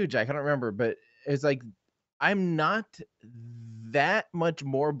me and you, Jack, I don't remember, but it's like I'm not that much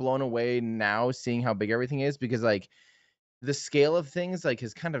more blown away now seeing how big everything is, because like the scale of things like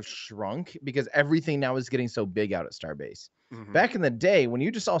has kind of shrunk, because everything now is getting so big out at Starbase. Mhm. Back in the day when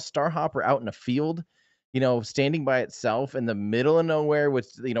you just saw Starhopper out in a field, standing by itself in the middle of nowhere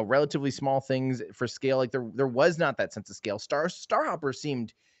with, relatively small things for scale, like there was not that sense of scale. Starhopper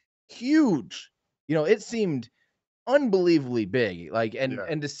seemed huge. It seemed unbelievably big. Like,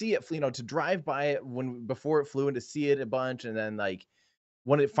 and to see it, to drive by it before it flew, and to see it a bunch, and then like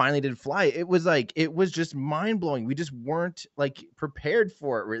when it finally did fly, it was just mind blowing. We just weren't like prepared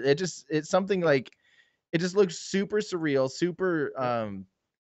for it. It's something like, it just looks super surreal, super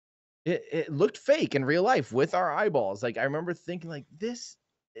it looked fake in real life with our eyeballs. Like I remember thinking like this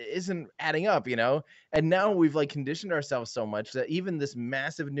isn't adding up, And now we've like conditioned ourselves so much that even this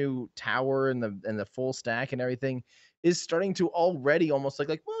massive new tower and the full stack and everything is starting to already almost like,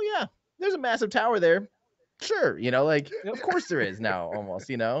 well, yeah, there's a massive tower there. Sure, of course there is now almost,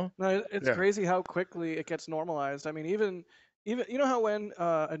 No, it's crazy how quickly it gets normalized. I mean, even you know how when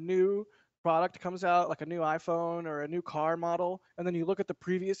a new product comes out, like a new iPhone or a new car model, and then you look at the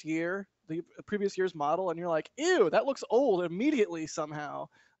previous year's model, and you're like, ew, that looks old immediately somehow.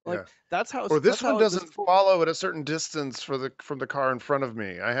 Like that's how. Or this that's one how doesn't follow at a certain distance from the car in front of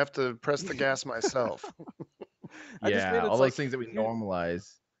me. I have to press the gas myself. All those things that we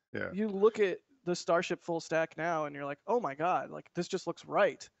normalize. Yeah. You look at the Starship full stack now, and you're like, oh my god, like this just looks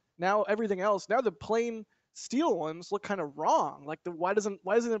right. Now everything else, now the plain steel ones look kind of wrong. Like why isn't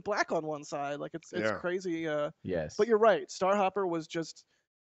it black on one side? Like it's crazy. Yes. But you're right. Starhopper was just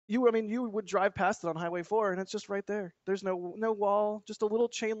you would drive past it on Highway 4 and it's just right there. There's no wall, just a little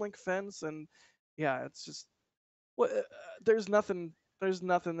chain link fence, and yeah, it's just there's nothing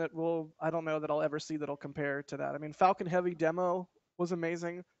that I don't know that I'll ever see that'll compare to that. I mean, Falcon Heavy demo was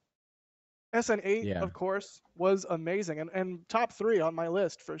amazing. SN8, of course, was amazing and top 3 on my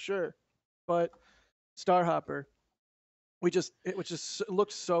list for sure. But Starhopper, it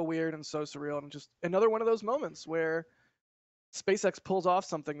looked so weird and so surreal, and just another one of those moments where SpaceX pulls off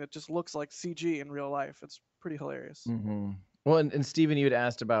something that just looks like CG in real life. It's pretty hilarious. Mm-hmm. Well, and Steven, you had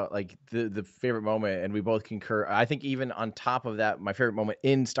asked about like the favorite moment, and we both concur. I think even on top of that, my favorite moment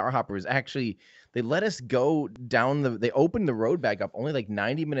in Starhopper is actually they let us go down they opened the road back up only like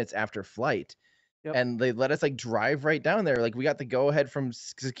 90 minutes after flight. Yep. And they let us like drive right down there. Like we got the go ahead from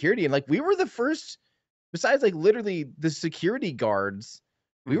security, and like we were the first, besides like literally the security guards,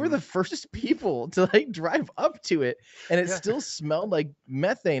 we were the first people to like drive up to it, and it still smelled like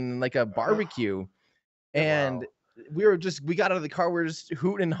methane and like a barbecue. And we got out of the car, we were just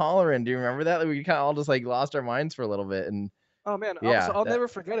hooting and hollering. Do you remember that? Like, we kind of all just like lost our minds for a little bit. And oh man, I'll never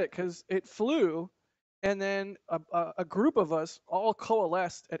forget it because it flew. And then a group of us all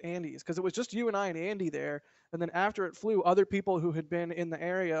coalesced at Andy's because it was just you and I and Andy there. And then after it flew, other people who had been in the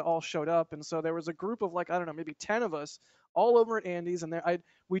area all showed up. And so there was a group of like, I don't know, maybe 10 of us all over at Andy's. And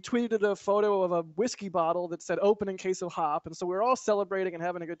we tweeted a photo of a whiskey bottle that said open in case of hop. And so we were all celebrating and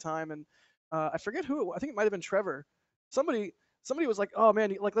having a good time. And I forget who, I think it might have been Trevor. Somebody was like, oh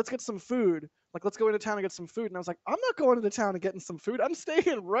man, like let's get some food. Like, let's go into town and get some food. And I was like, I'm not going into town and getting some food. I'm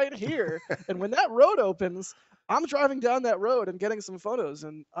staying right here. And when that road opens, I'm driving down that road and getting some photos.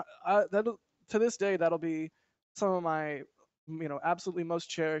 And to this day, that'll be some of my, absolutely most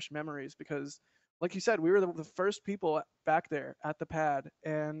cherished memories because, like you said, we were the first people back there at the pad.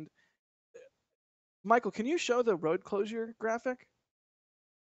 And Michael, can you show the road closure graphic?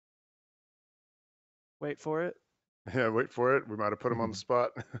 Wait for it. Yeah, wait for it. We might have put him on the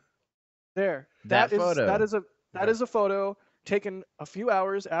spot. There. That is a photo taken a few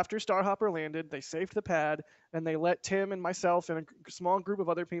hours after Starhopper landed. They saved the pad and they let Tim and myself and a small group of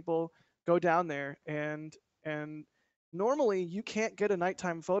other people go down there. And normally you can't get a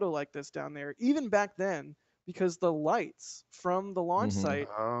nighttime photo like this down there, even back then, because the lights from the launch site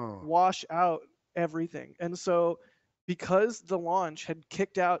wash out everything. And so because the launch had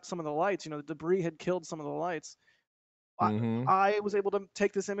kicked out some of the lights, the debris had killed some of the lights, I was able to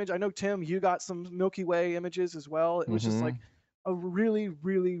take this image. I know, Tim, you got some Milky Way images as well. It was just like a really,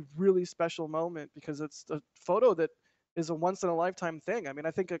 really, really special moment because it's a photo that is a once in a lifetime thing. I mean,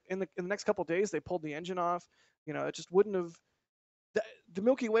 I think in the next couple of days, they pulled the engine off. It just wouldn't have, the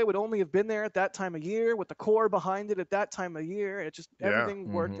Milky Way would only have been there at that time of year with the core behind it at that time of year. It just,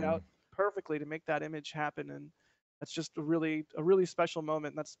 everything worked out perfectly to make that image happen. And that's just a really special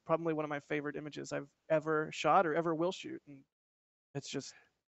moment. And that's probably one of my favorite images I've ever shot or ever will shoot. And it's just,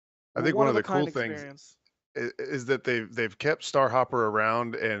 I think one of the cool things is that they've kept Starhopper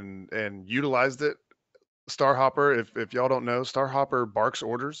around and utilized it. Starhopper, if y'all don't know, Starhopper barks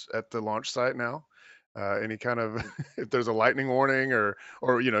orders at the launch site now. Any kind of if there's a lightning warning or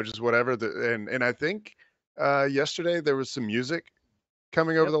just whatever. And I think yesterday there was some music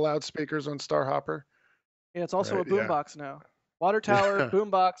coming over the loudspeakers on Starhopper. Yeah, it's also a boombox now. Water tower,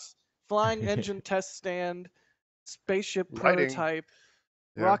 boombox, flying engine test stand, spaceship prototype,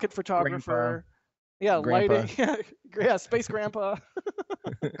 rocket photographer. Grandpa. Lighting. Yeah, space grandpa.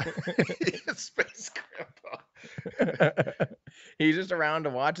 Space grandpa. He's just around to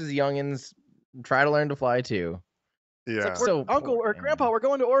watch his youngins try to learn to fly too. Yeah. It's like, Uncle or Grandpa, we're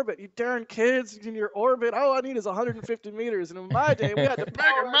going to orbit. You darn kids in your orbit. All I need is 150 meters. And in my day, we had to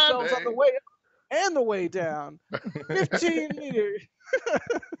power ourselves on the way up and the way down. 15 meters.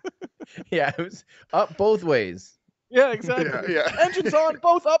 Yeah, it was up both ways. Yeah, exactly. Yeah. Engines on,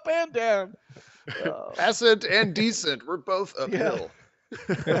 both up and down. Ascent and descent were both uphill.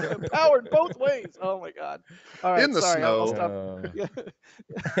 Powered both ways. Oh my God. All right, In the sorry, I'll snow. stop.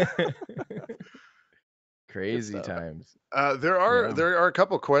 Yeah. Crazy stuff. times. There are Yeah. a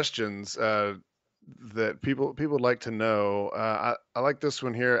couple questions that people would like to know. I like this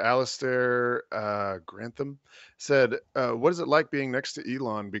one here. Alistair Grantham said, "What is it like being next to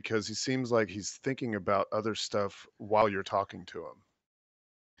Elon? Because he seems like he's thinking about other stuff while you're talking to him."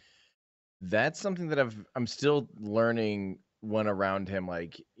 That's something that I'm still learning when around him.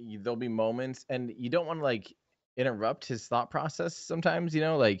 Like there'll be moments, and you don't want to like interrupt his thought process sometimes.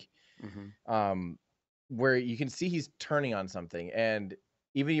 Like Hmm. where you can see he's turning on something, and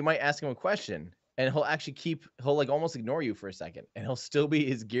even you might ask him a question, and he'll like almost ignore you for a second, and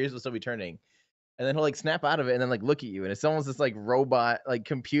his gears will still be turning, and then he'll like snap out of it and then like look at you, and it's almost this like robot, like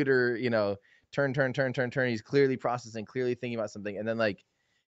computer, turn, turn, turn, turn, turn. He's clearly processing, clearly thinking about something, and then like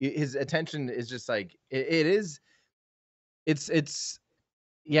his attention is just like it's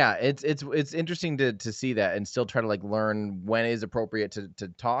yeah, it's interesting to see that and still try to like learn when it is appropriate to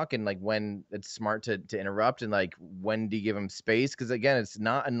talk, and like when it's smart to interrupt, and like when do you give him space, because again, it's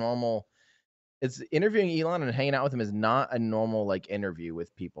interviewing Elon and hanging out with him is not a normal like interview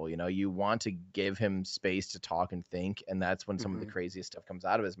with people. You want to give him space to talk and think, and that's when some of the craziest stuff comes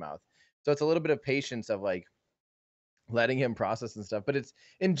out of his mouth. So it's a little bit of patience of like letting him process and stuff. But it's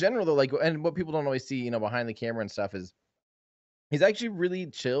in general though, like, and what people don't always see, behind the camera and stuff, is he's actually really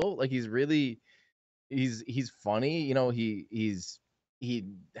chill. Like he's funny. He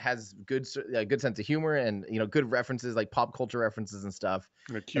has good sense of humor, and good references, like pop culture references and stuff.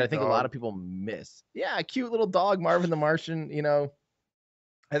 And a But I cute think a lot dog. of people miss. Yeah, a cute little dog, Marvin the Martian. I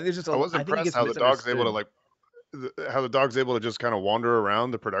think there's just I was I think he impressed gets how the dog's able to misunderstood. how the dog's able to just kind of wander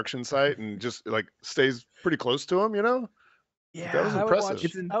around the production site and just like stays pretty close to him. Like, that was Yeah, I would impressive.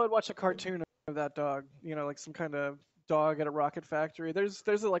 watch. I would watch a cartoon of that dog. Like some kind of dog at a rocket factory. There's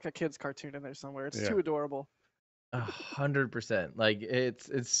like a kid's cartoon in there somewhere. It's Yeah. too adorable. 100%. Like it's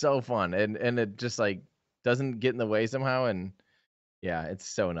so fun, and it just like doesn't get in the way somehow, and yeah, it's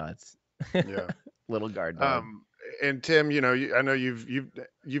so nuts. Yeah. Little guard dog. And Tim, I know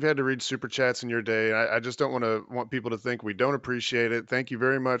you've had to read super chats in your day. I just don't want people to think we don't appreciate it. Thank you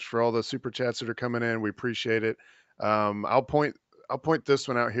very much for all the super chats that are coming in. We appreciate it. I'll point this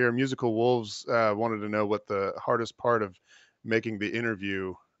one out here. Musical Wolves wanted to know what the hardest part of making the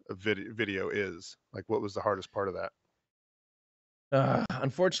interview video is. Like, what was the hardest part of that?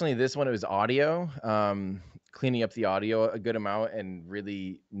 Unfortunately, this one, it was audio. Cleaning up the audio a good amount and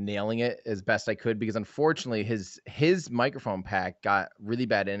really nailing it as best I could, because unfortunately his microphone pack got really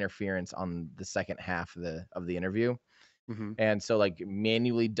bad interference on the second half of the interview. Mm-hmm. And so like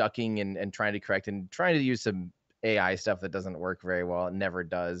manually ducking and trying to correct and trying to use some AI stuff that doesn't work very well. It never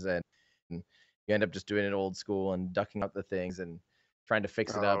does. And you end up just doing it old school and ducking out the things and trying to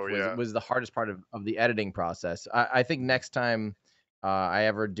fix it up Oh, yeah. was the hardest part of the editing process. I think next time I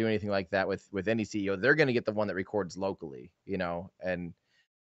ever do anything like that with any CEO, they're going to get the one that records locally, and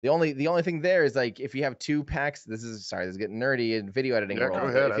the only thing there is like if you have two packs, this is getting nerdy in video editing Yeah,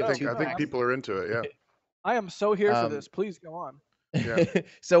 world. go But ahead. if you have I think people are into it. Yeah. I am so here for this. Please go on. Yeah.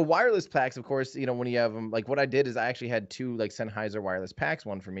 So wireless packs, of course, when you have them, like what I did is I actually had two like Sennheiser wireless packs,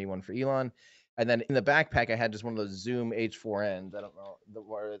 one for me, one for Elon. And then in the backpack, I had just one of those Zoom H4Ns. I don't know,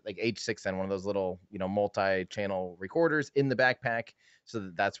 like H6N, one of those little, multi-channel recorders in the backpack.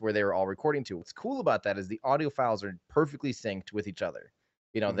 So that's where they were all recording to. What's cool about that is the audio files are perfectly synced with each other.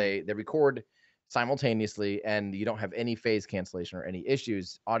 They record simultaneously, and you don't have any phase cancellation or any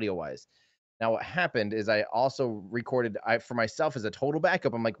issues audio-wise. Now, what happened is I also recorded for myself as a total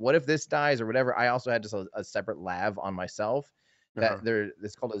backup. I'm like, what if this dies or whatever? I also had just a separate lav on myself that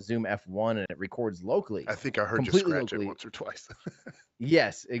it's called a Zoom F1, and it records locally. I think I heard you completely scratch locally. it once or twice.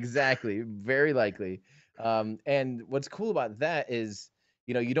 Yes, exactly. Very likely. And what's cool about that is,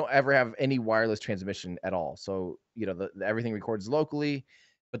 you don't ever have any wireless transmission at all. So, everything records locally.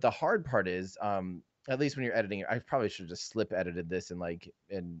 But the hard part is, at least when you're editing, I probably should have just slip edited this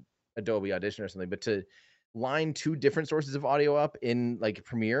in Adobe Audition or something, but to line two different sources of audio up in like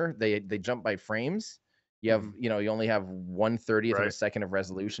Premiere, they jump by frames. You have, you only have 1/30th of a second of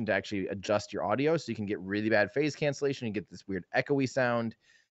resolution to actually adjust your audio. So you can get really bad phase cancellation and get this weird echoey sound.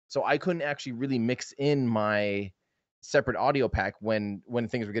 So I couldn't actually really mix in my separate audio pack when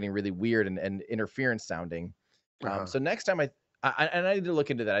things were getting really weird and interference sounding. So next time I need to look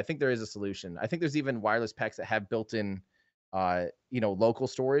into that. I think there is a solution. I think there's even wireless packs that have built-in local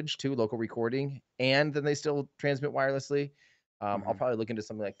storage too, local recording, and then they still transmit wirelessly. I'll probably look into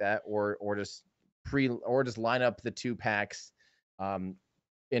something like that, or just line up the 2 packs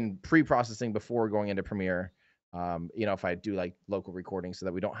in pre-processing before going into Premiere. If I do like local recording, so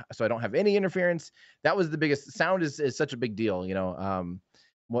that I don't have any interference. That was the biggest. Sound is such a big deal.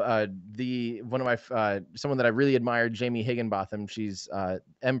 One of my someone that I really admired, Jamie Higginbotham. She's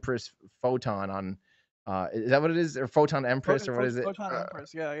Empress Photon on. Is that what it is, or Photon Empress, or what is it? Photon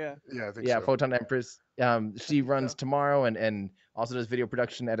Empress. Yeah. Yeah, I think Yeah, so. Photon Empress. She runs tomorrow and also does video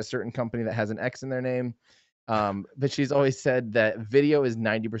production at a certain company that has an X in their name. But she's always said that video is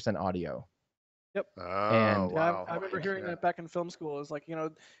 90% audio. Yep. Oh, wow. I remember hearing that back in film school. It's like,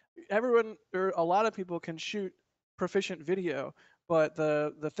 everyone or a lot of people can shoot proficient video, but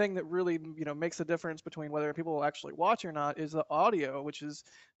the thing that really makes a difference between whether people will actually watch or not is the audio, which is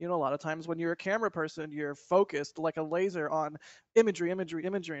a lot of times when you're a camera person, you're focused like a laser on imagery, and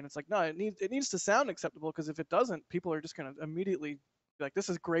it's like, no, it needs to sound acceptable, because if it doesn't, people are just going to immediately be like, this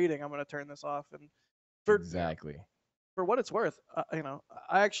is grating, I'm going to turn this off. And Exactly. For what it's worth,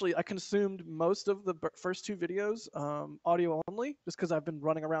 I consumed most of the first 2 videos audio only, just because I've been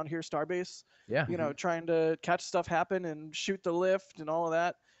running around here Starbase, trying to catch stuff happen and shoot the lift and all of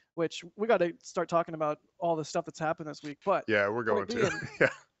that, which we got to start talking about all the stuff that's happened this week. But yeah, we're going to.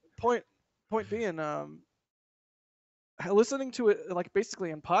 Point being, listening to it like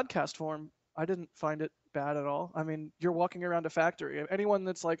basically in podcast form, I didn't find it bad at all. I mean, you're walking around a factory. Anyone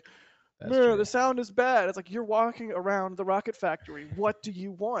that's like, no, the sound is bad. It's like, you're walking around the rocket factory. What do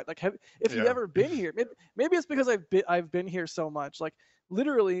you want? Like, if you've ever been here, maybe it's because I've been here so much. Like,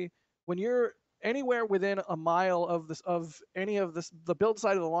 literally, when you're anywhere within a mile of the build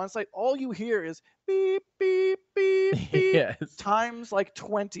site or the launch site, all you hear is beep beep beep beep Yes. times like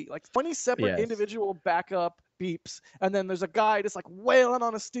 20 separate individual backup beeps, and then there's a guy just like wailing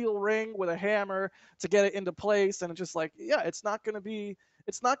on a steel ring with a hammer to get it into place, and it's just like, it's not going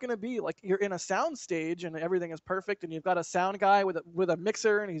to be like you're in a sound stage and everything is perfect and you've got a sound guy with a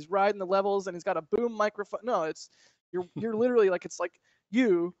mixer and he's riding the levels and he's got a boom microphone. No, you're literally like, it's like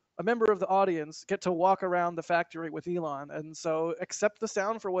you, a member of the audience, get to walk around the factory with Elon, and so accept the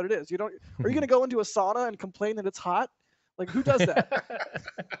sound for what it is. Are you going to go into a sauna and complain that it's hot? Like, who does that?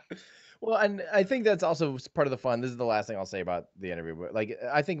 Well, and I think that's also part of the fun. This is the last thing I'll say about the interview, but like,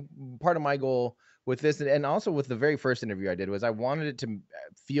 I think part of my goal with this, and also with the very first interview I did, was I wanted it to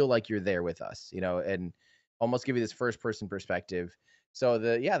feel like you're there with us, and almost give you this first person perspective. So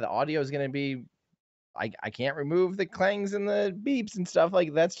the audio is going to be, I can't remove the clangs and the beeps and stuff.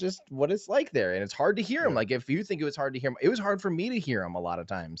 Like, that's just what it's like there. And it's hard to hear them. Like, if you think it was hard to hear them, it was hard for me to hear them a lot of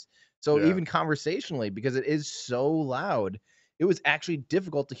times. So even conversationally, because it is so loud, it was actually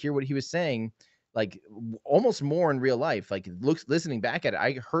difficult to hear what he was saying, like almost more in real life. Like, listening back at it,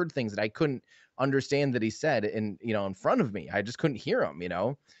 I heard things that I couldn't understand that he said in front of me. I just couldn't hear him,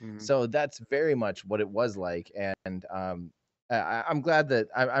 So that's very much what it was like. And I'm glad that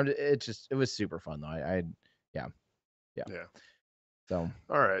it was super fun though. Yeah. So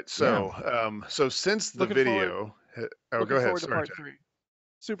all right. So so since the video, go ahead. Sorry, part 3.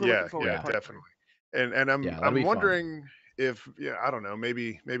 Super looking forward to part definitely. 3. And I'm wondering if I don't know,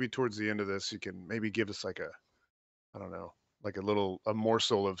 maybe towards the end of this you can maybe give us like a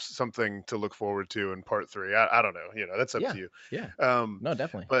morsel of something to look forward to in part 3. I don't know, that's up to you. No,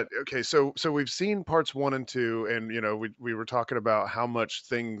 definitely. But okay, so we've seen parts 1 and 2, and we were talking about how much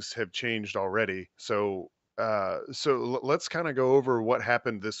things have changed already. So let's kind of go over what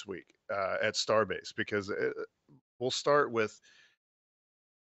happened this week at Starbase, because we'll start with,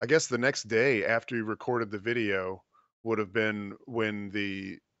 I guess, the next day after you recorded the video would have been when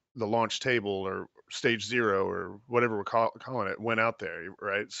the launch table, or stage 0, or whatever we're calling it, went out there,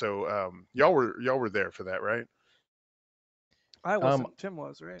 right? So y'all were there for that, right? I wasn't. Tim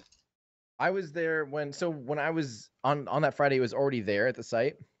was, right? I was there when I was on that Friday, it was already there at the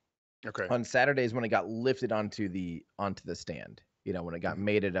site. Okay. On Saturdays, when it got lifted onto the stand, when it got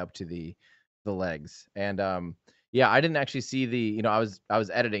mated up to the legs. And I didn't actually see I was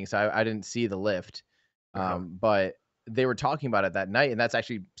editing, so I didn't see the lift. But they were talking about it that night, and that's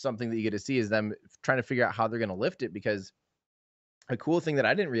actually something that you get to see, is them trying to figure out how they're going to lift it. Because a cool thing that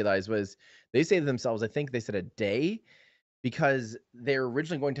I didn't realize was they say to themselves, I think they said a day, because they're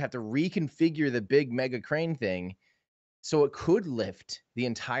originally going to have to reconfigure the big mega crane thing so it could lift the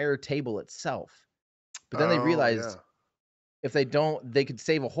entire table itself. But then they realized if they don't, they could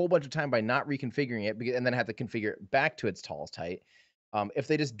save a whole bunch of time by not reconfiguring it, and then have to configure it back to its tallest height. If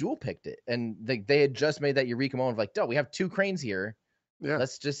they just dual picked it, and they had just made that Eureka moment of like, we have 2 cranes here. Yeah.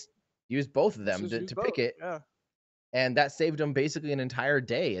 Let's just use both of them to pick it. Yeah. And that saved them basically an entire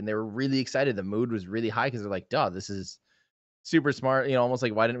day. And they were really excited. The mood was really high because they're like, this is super smart. Almost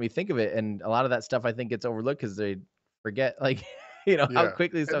like, why didn't we think of it? And a lot of that stuff I think gets overlooked because they forget, like, how Yeah.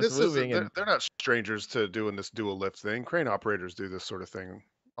 quickly And stuff's this is moving. And they're not strangers to doing this dual lift thing. Crane operators do this sort of thing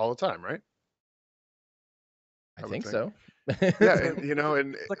all the time, right? I I would think think. so. Yeah, It's a, and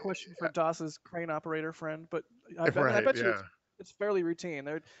and it's a question for Doss's crane operator friend, but I right, bet you yeah. it's fairly routine.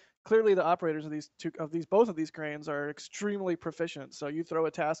 They're clearly the operators of both of these cranes are extremely proficient. So you throw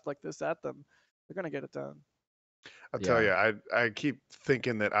a task like this at them, they're gonna get it done. I'll tell Yeah. you, I keep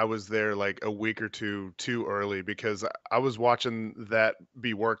thinking that I was there like a week or two too early because I was watching that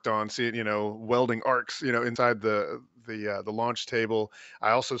be worked on, seeing welding arcs, inside the launch table.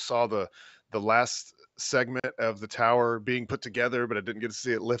 I also saw the last segment of the tower being put together, but I didn't get to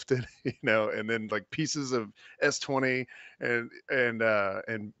see it lifted, and then like pieces of S20 and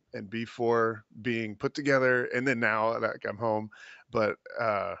B4 being put together, and then now like I'm home, but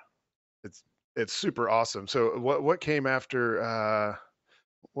it's it's super awesome. So what came after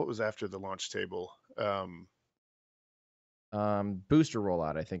what was after the launch table? Booster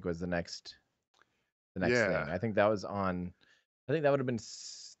rollout, I think, was the next Yeah. thing. I think that was on. I think that would have been.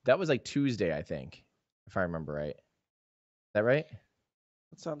 That was like Tuesday, I think, if I remember right. Is that right?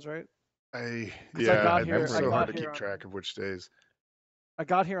 That sounds right. I got here- it's I so got hard to here keep on- track of which days. I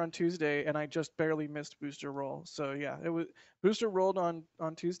got here on Tuesday and I just barely missed booster roll. So yeah, it was booster rolled on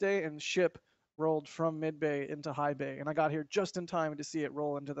Tuesday and ship rolled from mid bay into high bay, and I got here just in time to see it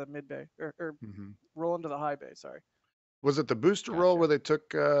roll into the mid bay or roll into the high bay. Sorry. Was it the booster roll Gotcha. where they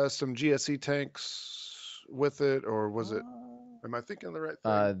took some GSE tanks with it, or was it? Am I thinking of the right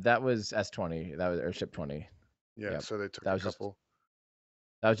thing? That was S20. That was or ship 20. Yeah. Yep. So they took That a was couple.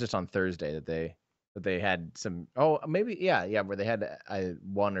 That was just on Thursday that they had some. Oh, maybe where they had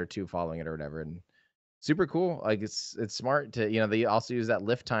one or two following it or whatever, and super cool. Like it's smart to they also use that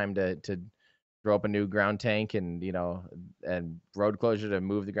lift time to throw up a new ground tank and and road closure to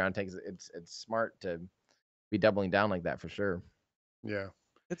move the ground tanks. It's smart to be doubling down like that for sure. Yeah.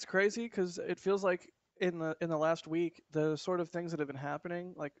 It's crazy because it feels like in the last week, the sort of things that have been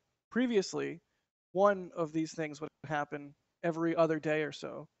happening, like previously, one of these things would happen every other day or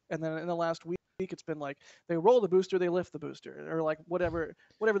so, and then in the last week, it's been like they roll the booster, they lift the booster, or like whatever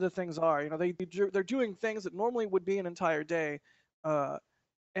the things are. They're doing things that normally would be an entire day,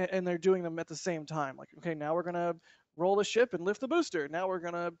 and they're doing them at the same time. Like, okay, now we're gonna roll the ship and lift the booster. Now we're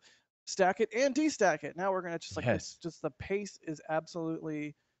gonna stack it and destack it. Now we're gonna just like it's just the pace is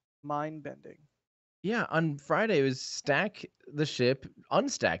absolutely mind bending. Yeah, on Friday it was stack the ship,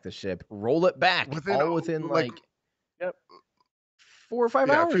 unstack the ship, roll it back, all within like yep 4 or 5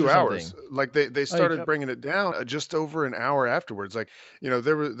 yeah, hours. a few or hours. something. Like they started yep. bringing it down just over an hour afterwards. Like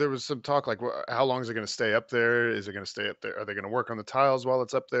there was some talk like, well, how long is it going to stay up there? Is it going to stay up there? Are they going to work on the tiles while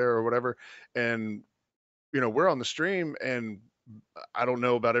it's up there or whatever? And we're on the stream, and I don't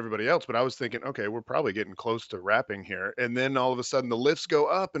know about everybody else, but I was thinking, okay, we're probably getting close to wrapping here. And then all of a sudden the lifts go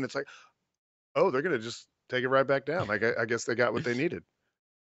up, and it's like, oh, they're going to just take it right back down. Like I guess they got what they needed.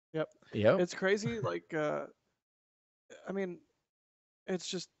 Yep. It's crazy. Like, I mean, it's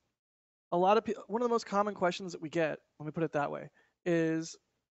just a lot of people. One of the most common questions that we get, let me put it that way, is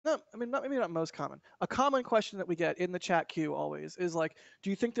maybe not most common. A common question that we get in the chat queue always is like, do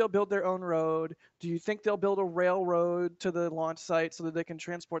you think they'll build their own road? Do you think they'll build a railroad to the launch site so that they can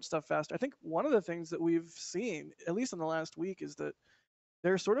transport stuff faster? I think one of the things that we've seen, at least in the last week, is that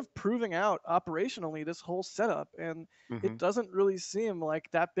they're sort of proving out operationally this whole setup, and it doesn't really seem like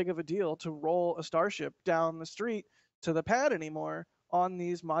that big of a deal to roll a Starship down the street to the pad anymore on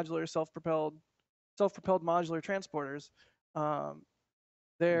these modular self-propelled modular transporters.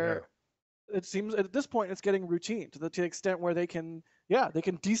 It seems at this point it's getting routine to the extent where they can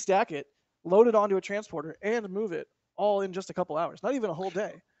destack it, load it onto a transporter, and move it all in just a couple hours, not even a whole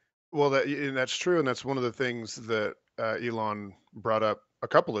day. Well, that's true, and that's one of the things that Elon brought up a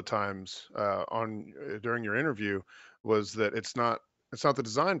couple of times during your interview, was that it's not the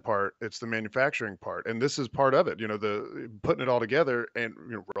design part, it's the manufacturing part, and this is part of it. The putting it all together and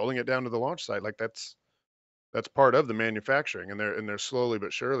rolling it down to the launch site, like that's part of the manufacturing, and they're slowly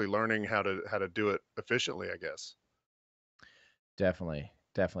but surely learning how to do it efficiently, I guess. Definitely,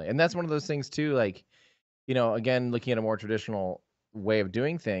 and that's one of those things too. Like, again, looking at a more traditional way of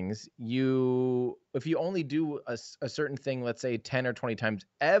doing things, if you only do a certain thing, let's say 10 or 20 times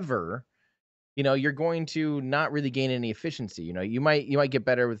ever, you're going to not really gain any efficiency. You might get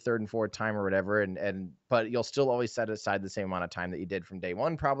better with third and fourth time or whatever, but you'll still always set aside the same amount of time that you did from day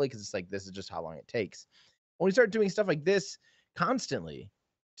one, probably, because it's like, this is just how long it takes. When you start doing stuff like this constantly,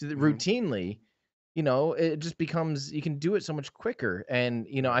 routinely, it just becomes, you can do it so much quicker. And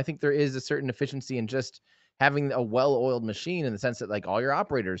I think there is a certain efficiency in just having a well-oiled machine in the sense that like all your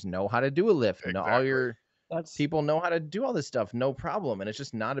operators know how to do a lift, all your people know how to do all this stuff, no problem, and it's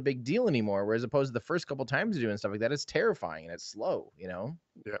just not a big deal anymore. Whereas opposed to the first couple times doing stuff like that, it's terrifying and it's slow, you know.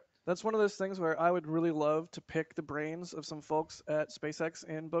 Yeah. That's one of those things where I would really love to pick the brains of some folks at SpaceX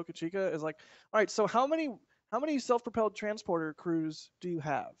in Boca Chica. Is like, all right, so how many self-propelled transporter crews do you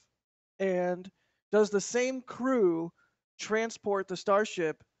have, and does the same crew transport the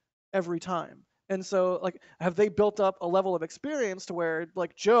Starship every time? And so, like, have they built up a level of experience to where,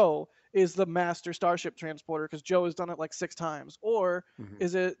 like, Joe is the master Starship transporter because Joe has done it like 6 times? Or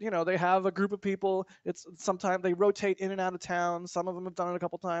is it, they have a group of people, it's sometimes they rotate in and out of town. Some of them have done it a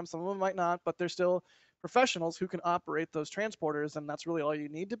couple times, some of them might not, but they're still professionals who can operate those transporters, and that's really all you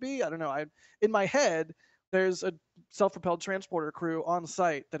need to be. I don't know. In my head, there's a self-propelled transporter crew on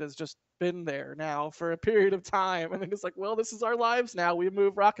site that has just been there now for a period of time, and it's like, well, this is our lives now. We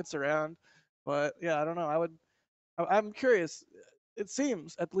move rockets around. But yeah, I don't know. I'm curious. It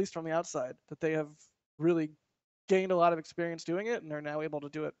seems, at least from the outside, that they have really gained a lot of experience doing it, and are now able to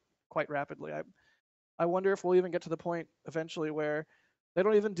do it quite rapidly. I wonder if we'll even get to the point eventually where they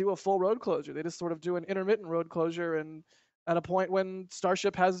don't even do a full road closure. They just sort of do an intermittent road closure, and at a point when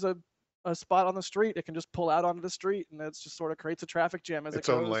Starship has a spot on the street, it can just pull out onto the street, and it just sort of creates a traffic jam as its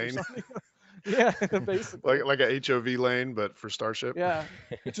it own goes. lane. Yeah, basically. like a HOV lane, but for Starship. Yeah,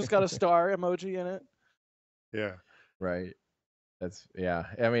 it just got a star emoji in it. Yeah. Right. That's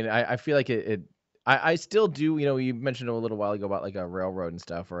I mean, I feel like I still do, you mentioned a little while ago about like a railroad and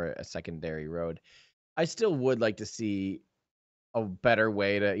stuff or a secondary road. I still would like to see a better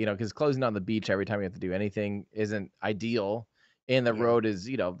way to, because closing down the beach every time you have to do anything isn't ideal. And the road is,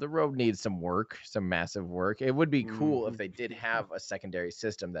 the road needs some work, some massive work. It would be cool if they did have a secondary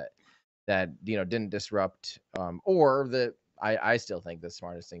system that didn't disrupt, or I still think the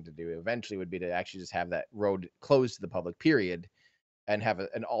smartest thing to do eventually would be to actually just have that road closed to the public, period, and have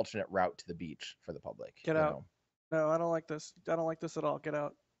an alternate route to the beach for the public. Get out. No, I don't like this. I don't like this at all. Get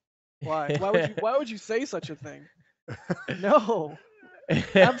out. Why? Why would you say such a thing? No.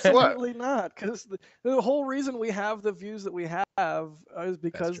 Absolutely not. Because the whole reason we have the views that we have is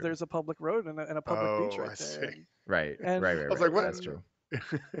because there's a public road and a public beach right there. Right. And right. I was like, what? That's true.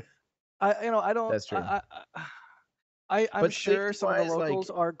 I don't. That's true. I'm sure some of the safety-wise, locals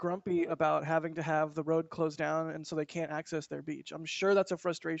are grumpy about having to have the road closed down, and so they can't access their beach. I'm sure that's a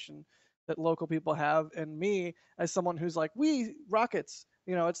frustration that local people have. And me, as someone who's like, rockets,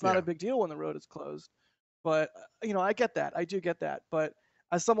 it's not a big deal when the road is closed. But, I get that. I do get that. But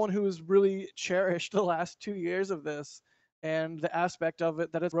as someone who's really cherished the last 2 years of this and the aspect of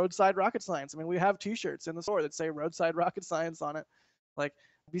it that it's roadside rocket science. I mean, we have T-shirts in the store that say roadside rocket science on it. Like,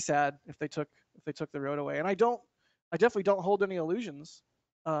 I'd be sad if they took the road away. And I definitely don't hold any illusions.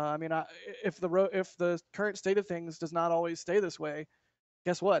 I mean, if the current state of things does not always stay this way,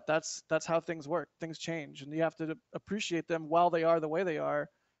 guess what? That's how things work. Things change, and you have to appreciate them while they are the way they are,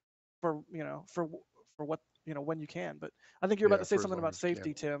 for what when you can. But I think you're about to say something about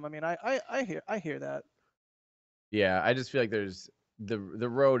safety, Tim. I mean, I hear that. Yeah, I just feel like there's the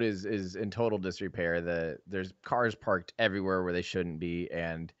road is in total disrepair. There's cars parked everywhere where they shouldn't be,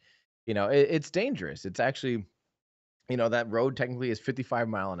 and it's dangerous. It's actually, that road technically is 55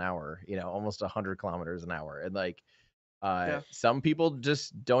 mile an hour, almost 100 kilometers an hour. And like, some people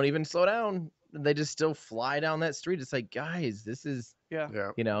just don't even slow down. They just still fly down that street. It's like, guys, this is,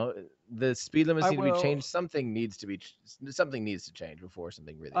 the speed limits need to be changed. Something needs to change before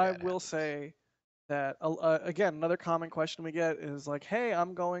something really bad happens. Say that, again, another common question we get is like, hey,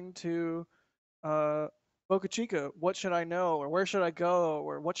 I'm going to Boca Chica. What should I know? Or where should I go?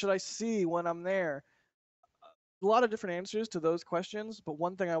 Or what should I see when I'm there? A lot of different answers to those questions, but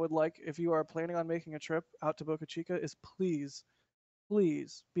one thing I would like, if you are planning on making a trip out to Boca Chica, is please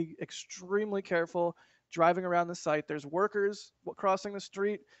be extremely careful driving around the site. There's workers crossing the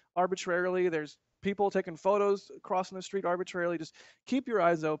street arbitrarily. There's people taking photos crossing the street arbitrarily. Just keep your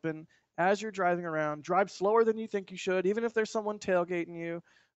eyes open as you're driving around. Drive slower than you think you should, even if there's someone tailgating you.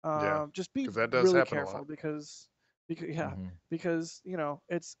 Just be really careful because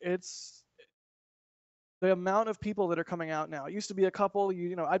it's the amount of people that are coming out now. It used to be a couple.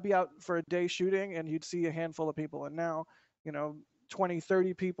 I'd be out for a day shooting and you'd see a handful of people, and now 20,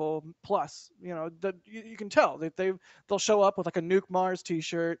 30 people plus, that you can tell that they'll show up with like a Nuke Mars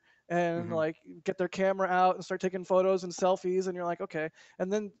t-shirt and like get their camera out and start taking photos and selfies, and you're like, okay.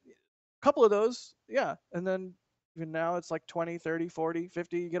 And then a couple of those, and then even now it's like 20, 30, 40,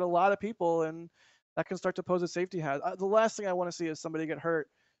 50. You get a lot of people, and that can start to pose a safety hazard. The last thing I want to see is somebody get hurt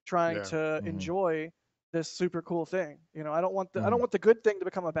trying to enjoy this super cool thing. You know, I don't want the good thing to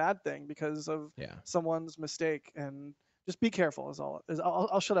become a bad thing because of someone's mistake. And just be careful is all.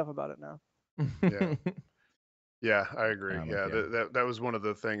 I'll shut up about it now. Yeah. Yeah, I agree. Yeah, that was one of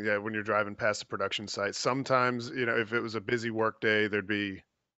the things. Yeah, when you're driving past the production site, sometimes, you know, if it was a busy work day, there'd be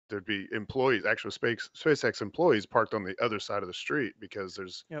employees, actual SpaceX employees parked on the other side of the street because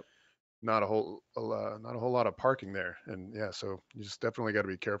there's not a whole lot of parking there. And yeah, so you just definitely got to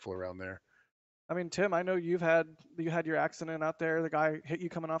be careful around there. I mean, Tim, I know you had your accident out there. The guy hit you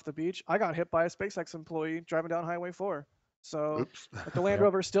coming off the beach. I got hit by a SpaceX employee driving down Highway 4. So Oops. like, the Land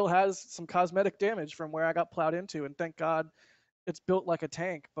Rover still has some cosmetic damage from where I got plowed into, and thank God it's built like a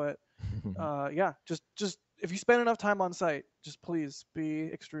tank. But yeah, just if you spend enough time on site, just please be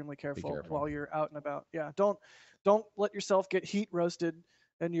extremely careful while you're out and about. Yeah, don't let yourself get heat roasted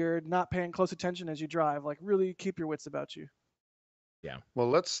and you're not paying close attention as you drive. Like, really keep your wits about you. Yeah. Well,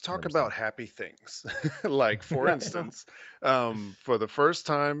 let's talk about happy things. Like, for instance, for the first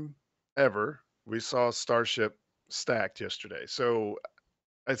time ever, we saw Starship stacked yesterday. So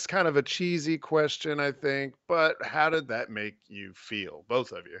it's kind of a cheesy question, I think, but how did that make you feel?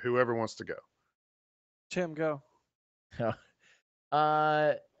 Both of you, whoever wants to go. Tim, go.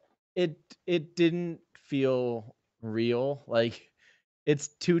 It didn't feel real. Like, it's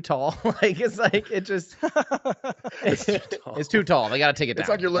too tall. Like, it just it's too tall. They gotta take it down. It's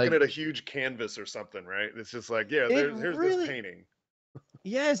like you're looking at a huge canvas or something, right? It's just like, yeah, here's this painting.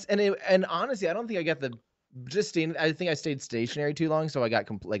 Yes, and honestly, I don't think I got I think I stayed stationary too long, so I got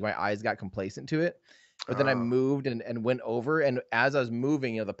my eyes got complacent to it. But then I moved and went over, and as I was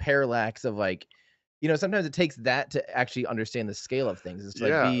moving, you know, the parallax of, like, you know, sometimes it takes that to actually understand the scale of things. It's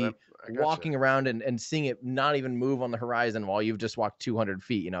like be walking around and seeing it not even move on the horizon while you've just walked 200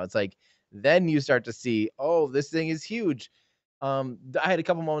 feet. You know, it's like then you start to see, oh, this thing is huge. I had a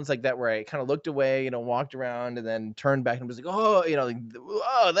couple moments like that where I kind of looked away, you know, walked around and then turned back and was like, oh, you know, like,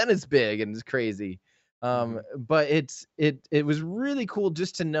 oh, then it's big and it's crazy. But it was really cool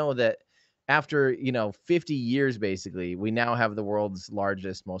just to know that after, you know, 50 years, basically, we now have the world's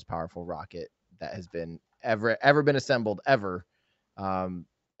largest, most powerful rocket that has been ever been assembled ever.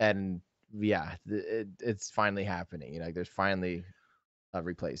 And yeah, it's finally happening. You know, like, there's finally a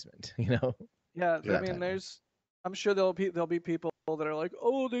replacement, you know? Yeah, I mean, I'm sure there'll be people that are like,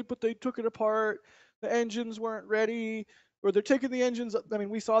 oh, they took it apart, the engines weren't ready, or they're taking the engines. I mean,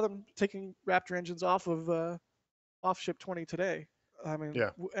 we saw them taking Raptor engines off of off ship 20 today. I mean,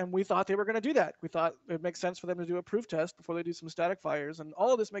 and we thought they were going to do that. We thought it makes sense for them to do a proof test before they do some static fires, and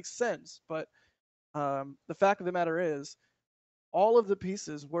all of this makes sense. But the fact of the matter is, all of the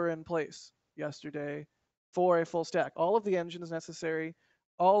pieces were in place yesterday for a full stack. All of the engines necessary,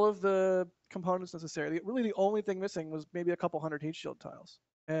 all of the components necessary. Really, the only thing missing was maybe a couple hundred heat shield tiles,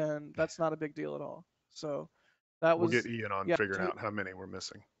 and that's not a big deal at all. So that was. We'll get Ian on figuring out how many we're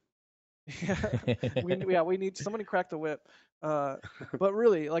missing. Yeah, we need somebody crack the whip. But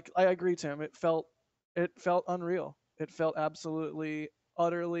really, like, I agree, Tim. It felt unreal. It felt absolutely,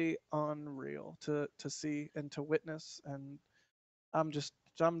 utterly unreal to see and to witness. And I'm just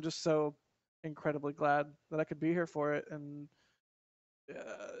so incredibly glad that I could be here for it. And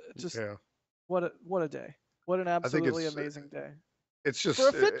what a day! What an absolutely amazing day. It's just for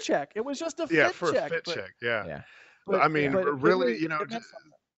a fit check. It was just a fit check. For a fit check. Yeah. But, I mean, really, you know,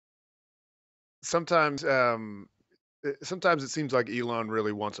 sometimes it seems like Elon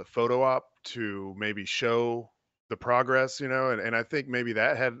really wants a photo op to maybe show the progress, you know, and I think maybe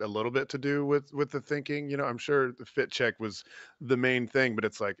that had a little bit to do with the thinking. You know, I'm sure the fit check was the main thing, but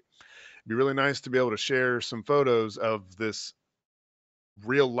it's like, it'd be really nice to be able to share some photos of this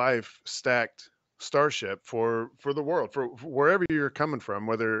real life stacked Starship for the world, for wherever you're coming from,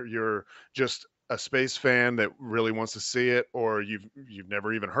 whether you're just a space fan that really wants to see it, or you've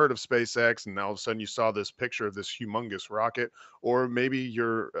never even heard of SpaceX and all of a sudden you saw this picture of this humongous rocket, or maybe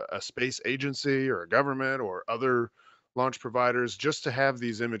you're a space agency or a government or other launch providers, just to have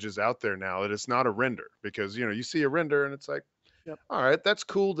these images out there now that it's not a render, because, you know, you see a render and it's like, all right, that's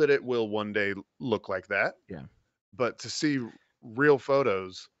cool that it will one day look like that. Yeah. But to see real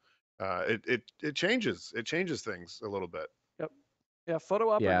photos, it changes things a little bit. Yep. Yeah, photo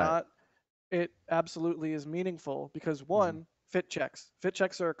op or not, it absolutely is meaningful because one, fit checks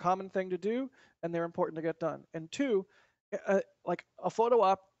are a common thing to do and they're important to get done. And two, like, a photo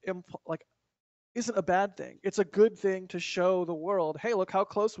op like isn't a bad thing. It's a good thing to show the world, hey, look how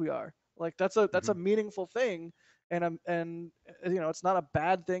close we are. Like, that's a meaningful thing. And you know, it's not a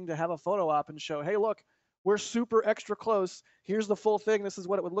bad thing to have a photo op and show, hey, look, we're super extra close. Here's the full thing. This is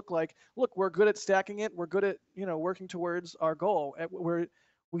what it would look like. Look, we're good at stacking it. We're good at, you know, working towards our goal.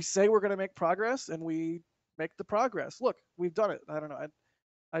 We say we're going to make progress, and we make the progress. Look, we've done it. I don't know.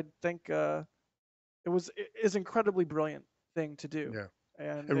 I think it is incredibly brilliant thing to do. Yeah.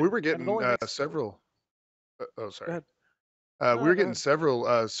 And And we were it getting only makes. several. Oh, Go sorry. ahead. We No, were go getting ahead.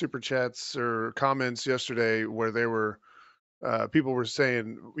 several super chats or comments yesterday where they were people were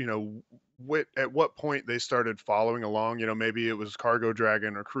saying, at what point they started following along. Maybe it was Cargo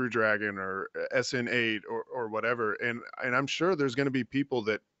Dragon or Crew Dragon or SN8 or whatever. And I'm sure there's going to be people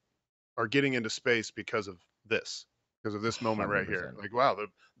that are getting into space because of this moment right here. 100%. Like, wow,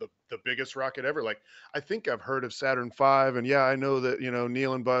 the biggest rocket ever. Like, I think I've heard of Saturn V, and yeah, I know that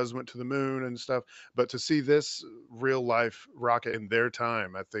Neil and Buzz went to the moon and stuff. But to see this real life rocket in their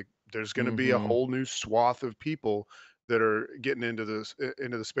time, I think there's going to be a Mhm. whole new swath of people that are getting into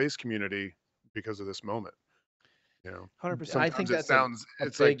the space community because of this moment. 100%. I think Sometimes it that's sounds a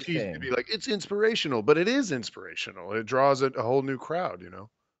it's like big cheesy to thing. be like it's inspirational, but it is inspirational. It draws a whole new crowd.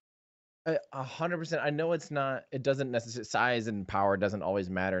 100%. I know it's not. It doesn't necessarily size and power doesn't always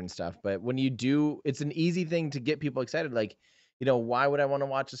matter and stuff. But when you do, it's an easy thing to get people excited. Like, why would I want to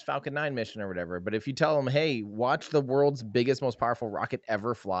watch this Falcon 9 mission or whatever? But if you tell them, hey, watch the world's biggest, most powerful rocket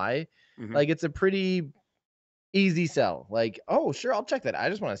ever fly, Mhm. like it's a pretty easy sell. Like, oh, sure, I'll check that. I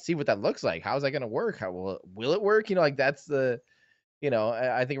just want to see what that looks like. How's that going to work? How will it work? Like that's the.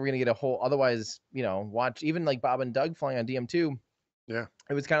 I think we're gonna get a whole. Otherwise, watch even like Bob and Doug flying on DM2. Yeah.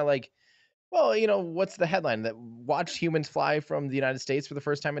 It was kind of like. Well, what's the headline? That watched humans fly from the United States for the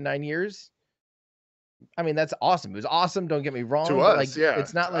first time in 9 years? I mean, that's awesome. It was awesome, don't get me wrong, To but, us, yeah.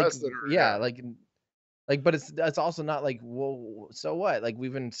 it's not To like us that are, yeah, but it's also not like, well, so what? Like,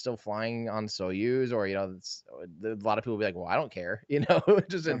 we've been still flying on Soyuz or, a lot of people will be like, well, I don't care,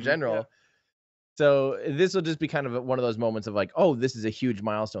 just in Mhm. general. Yeah. So this will just be kind of one of those moments of like, oh, this is a huge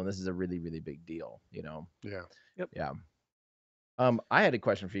milestone. This is a really, really big deal, Yeah. Yep. Yeah. I had a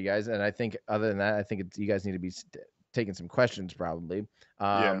question for you guys, and I think other than that, I think you guys need to be taking some questions probably.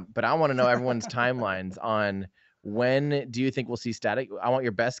 Yeah. But I want to know everyone's timelines on when do you think we'll see static? I want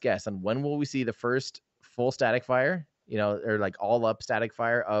your best guess on when will we see the first full static fire, or like all up static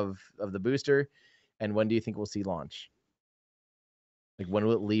fire of the booster, and when do you think we'll see launch? Like when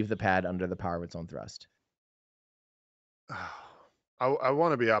will it leave the pad under the power of its own thrust? I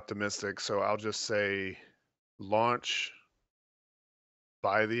want to be optimistic, so I'll just say launch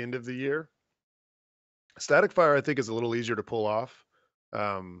by the end of the year. Static fire, I think, is a little easier to pull off.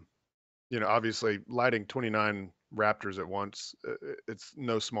 Obviously, lighting 29 Raptors at once, it's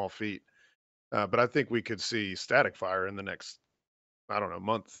no small feat. But I think we could see static fire in the next, I don't know,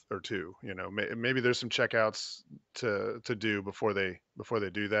 month or two. Maybe there's some checkouts to do before they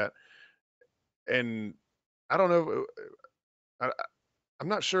do that. And I don't know. I'm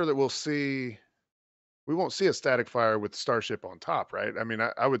not sure that we won't see a static fire with Starship on top, right? I mean,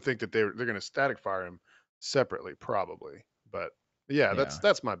 I would think that they're going to static fire him separately, probably. But yeah, Yeah.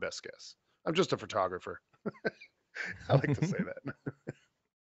 that's my best guess. I'm just a photographer. I like to say that.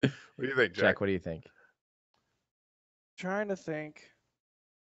 What do you think, Jack? Jack, what do you think? Trying to think.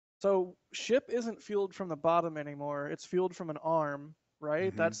 So ship isn't fueled from the bottom anymore. It's fueled from an arm,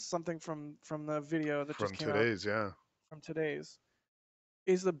 right? Mhm. That's something from the video that From just came out. today's, yeah. From today's.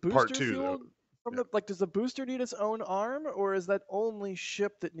 Is the Part booster 2, though. fueled from Yeah. does the booster need its own arm, or is that only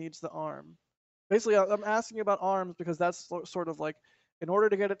ship that needs the arm? Basically, I'm asking about arms because that's sort of like, in order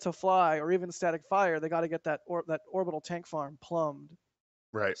to get it to fly or even static fire, they got to get that orbital tank farm plumbed.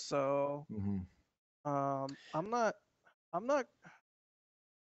 Right. So, Mhm. I'm not.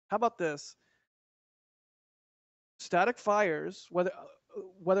 How about this? Static fires,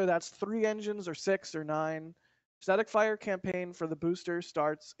 whether that's 3 engines or 6 or 9, static fire campaign for the booster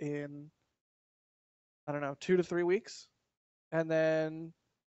starts in, I don't know, 2 to 3 weeks, and then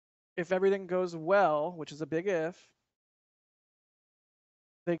if everything goes well, which is a big if,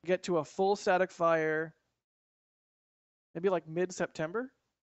 they get to a full static fire maybe like mid-September,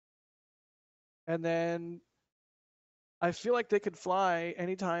 and then I feel like they could fly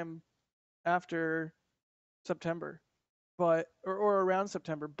anytime after September, or around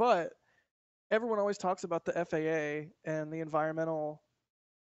September. But everyone always talks about the FAA and the environmental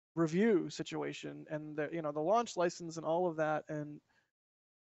review situation and the launch license and all of that, and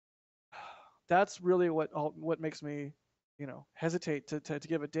that's really what makes me hesitate to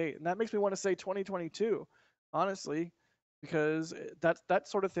give a date, and that makes me want to say 2022, honestly, because that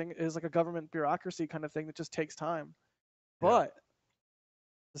sort of thing is like a government bureaucracy kind of thing that just takes time. Yeah. But at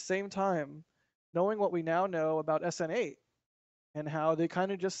the same time, knowing what we now know about SN8 and how they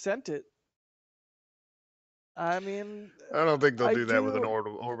kind of just sent it, I mean, I don't think they'll I do that with an do-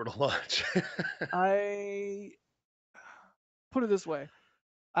 orbital launch. I put it this way,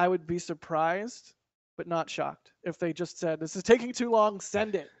 I would be surprised but not shocked if they just said, "This is taking too long.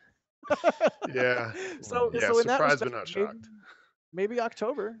 Send it." Yeah. So Yeah, in that surprised but respect, not shocked. maybe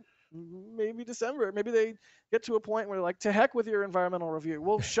October, maybe December, maybe they get to a point where like, to heck with your environmental review.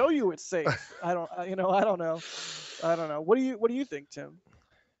 We'll show you it's safe. I don't know. What do you think, Tim?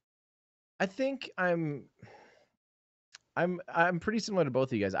 I think I'm pretty similar to both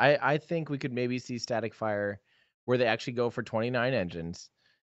of you guys. I think we could maybe see static fire where they actually go for 29 engines.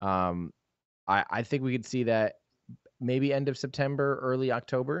 I think we could see that maybe end of September, early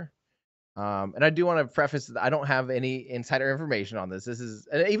October. And I do want to preface that I don't have any insider information on this. This is,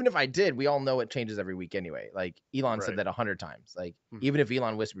 and even if I did, we all know it changes every week anyway. Like Elon said that 100 times. Like even if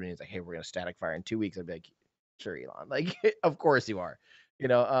Elon whispered and he's like, "Hey, we're gonna static fire in 2 weeks," I'd be like, "Sure, Elon. Like, of course you are."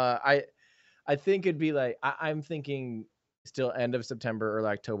 I think it'd be like I'm thinking still end of September, early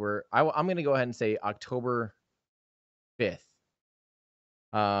October. I'm gonna go ahead and say October 5th.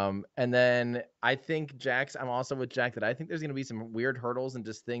 And then I think I'm also with Jack that I think there's gonna be some weird hurdles and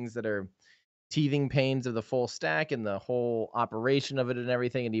just things that are teething pains of the full stack and the whole operation of it and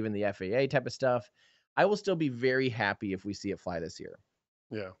everything, and even the FAA type of stuff. I will still be very happy if we see it fly this year.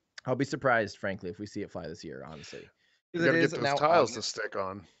 Yeah. I'll be surprised, frankly, if we see it fly this year, honestly. You gotta get those tiles to stick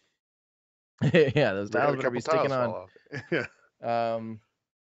on. Yeah, those tiles better be sticking on. Yeah.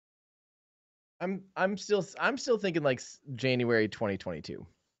 I'm still thinking like January 2022.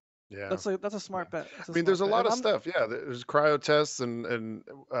 Yeah, that's a smart bet. I mean, there's a lot of stuff. Yeah, there's cryo tests and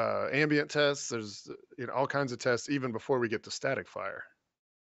ambient tests. There's all kinds of tests even before we get to static fire.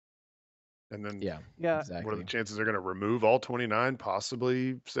 And then exactly. What are the chances they're going to remove all 29?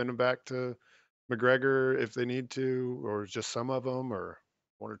 Possibly send them back to McGregor if they need to, or just some of them, or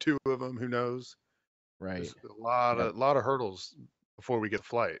one or two of them. Who knows? Right. There's a lot of hurdles before we get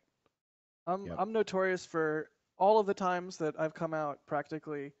flight. I'm notorious for all of the times that I've come out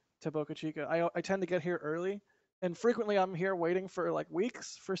practically to Boca Chica. I tend to get here early, and frequently I'm here waiting for like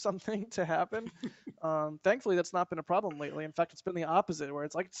weeks for something to happen. Thankfully, that's not been a problem lately. In fact, it's been the opposite, where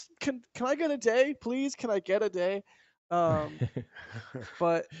it's like, can I get a day, please? Can I get a day?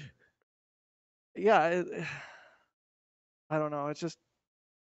 But yeah, I don't know. It's just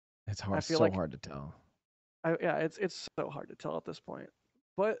it's hard. It's so hard to tell. It's so hard to tell at this point.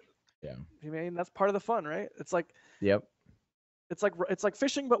 But yeah, I mean, that's part of the fun, right? It's like It's like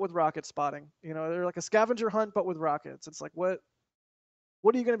fishing, but with rocket spotting. They're like a scavenger hunt, but with rockets. It's like, what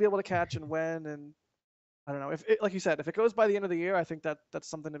are you going to be able to catch and when? And I don't know. If like you said, if it goes by the end of the year, I think that's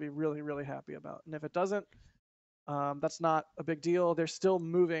something to be really, really happy about. And if it doesn't, that's not a big deal. They're still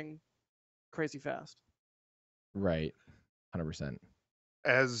moving crazy fast. Right. 100%.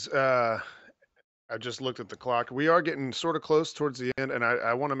 As I just looked at the clock. We are getting sort of close towards the end, and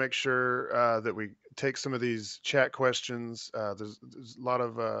I want to make sure that we take some of these chat questions. There's a lot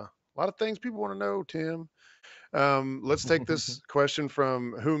of things people want to know, Tim. Let's take this question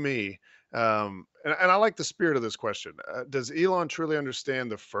from Who Me. And I like the spirit of this question. Does Elon truly understand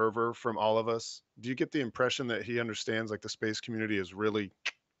the fervor from all of us? Do you get the impression that he understands like the space community is really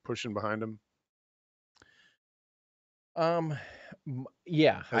pushing behind him?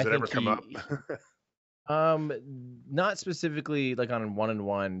 Yeah. Has it ever come up? Not specifically like on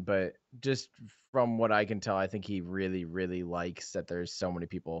one-on-one, but just from what I can tell, I think he really, really likes that there's so many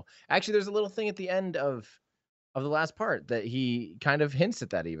people. Actually, there's a little thing at the end of the last part that he kind of hints at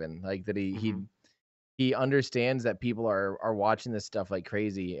that, even like that he understands that people are watching this stuff like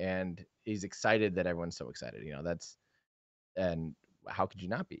crazy, and he's excited that everyone's so excited. And how could you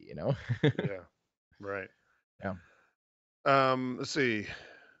not be? Yeah. Right. Yeah. Let's see.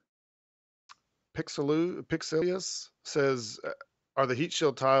 Pixelius says, are the heat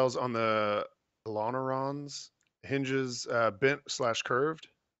shield tiles on the Elanurons hinges bent/curved?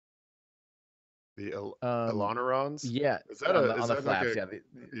 The Elanurons? Yeah. Is that on the flaps?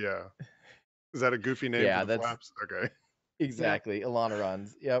 Yeah. Is that a goofy name for the flaps? Okay. Exactly.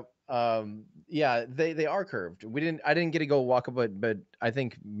 Elanurons. Yep. Yeah, they are curved. I didn't get to go walk up, but I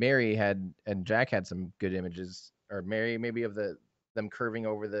think Mary and Jack had some good images, or Mary maybe of them curving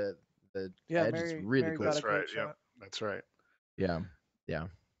over the edge. Mary, is really Mary cool. That's right. Yeah, that's right. Yeah. Yep.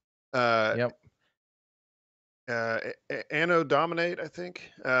 Anno Dominate, I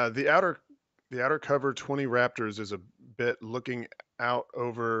think. The outer cover 20 Raptors is a bit looking out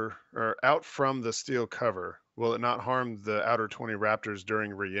from the steel cover. Will it not harm the outer 20 Raptors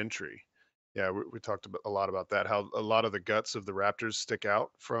during re-entry? Yeah, we talked a lot about that. How a lot of the guts of the Raptors stick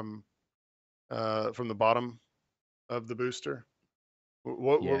out from the bottom of the booster.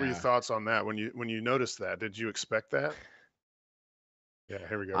 What were your thoughts on that when you noticed that? Did you expect that? Yeah,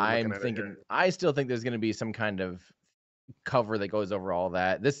 here we go. I still think there's going to be some kind of cover that goes over all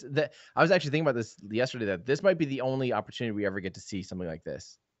that. I was actually thinking about this yesterday, that this might be the only opportunity we ever get to see something like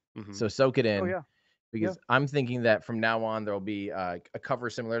this. Mhm. So soak it in. Oh yeah. Because I'm thinking that from now on there'll be a cover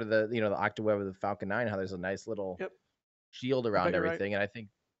similar to the the Octaweb of the Falcon 9, how there's a nice little shield around everything, and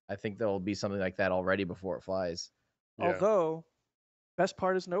I think there'll be something like that already before it flies. Yeah. Although, best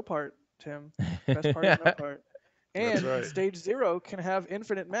part is no part, Tim. Best part is no part. And right. stage 0 can have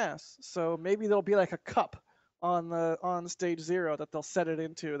infinite mass, so maybe there'll be like a cup on stage 0 that they'll set it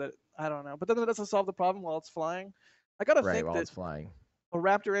into. That I don't know, but then that doesn't solve the problem while it's flying. I gotta Right, think while that it's flying. a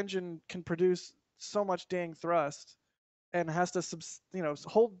Raptor engine can produce so much dang thrust, and has to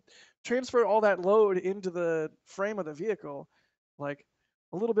transfer all that load into the frame of the vehicle. Like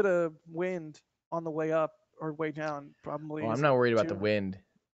a little bit of wind on the way up or way down probably. Well, I'm isn't not worried about the too- wind.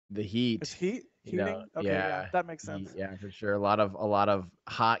 The heat. It's heating. Okay, yeah, that makes sense. Yeah, for sure. A lot of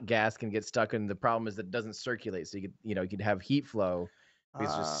hot gas can get stuck, and the problem is that it doesn't circulate. So you could have heat flow, but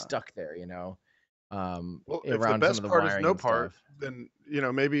it's just stuck there. Well, if the around best some of the part is wiring no and part, stuff. then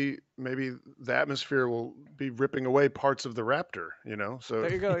maybe the atmosphere will be ripping away parts of the Raptor. So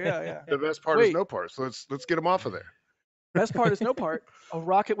There you go. Yeah. the best part is no part. So let's get them off of there. Best part is no part. A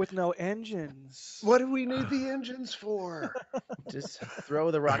rocket with no engines. What do we need the engines for? Just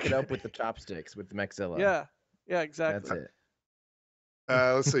throw the rocket up with the chopsticks, with the Maxilla. Yeah, exactly. That's it.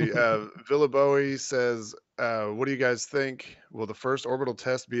 Let's see. Villa Bowie says, what do you guys think? Will the first orbital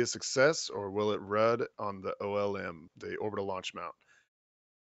test be a success, or will it rud on the OLM, the orbital launch mount?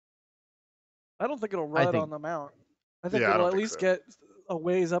 I don't think it'll rud on the mount. I think Yeah, I it'll don't at think least so. get a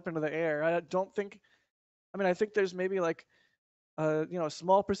ways up into the air. I don't think. I mean, I think there's maybe like a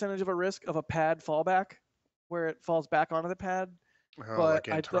small percentage of a risk of a pad fallback, where it falls back onto the pad. Like But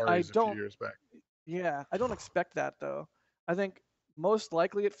I Antares a few don't. years back. Yeah, I don't expect that though. I think most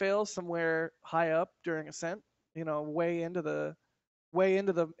likely it fails somewhere high up during ascent. Way into the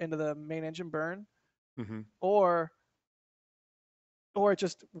main engine burn, Mm-hmm. or it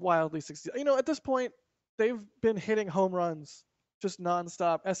just wildly succeeds. At this point, they've been hitting home runs just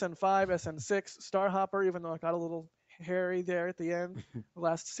nonstop. SN5, SN6, Starhopper, even though it got a little hairy there at the end, the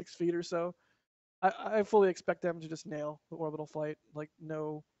last 6 feet or so. I fully expect them to just nail the orbital flight, like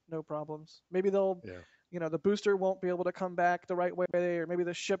no problems. Maybe they'll, the booster won't be able to come back the right way, or maybe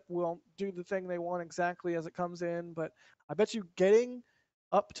the ship won't do the thing they want exactly as it comes in. But I bet you getting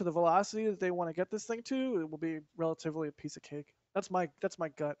up to the velocity that they want to get this thing to, it will be relatively a piece of cake. That's my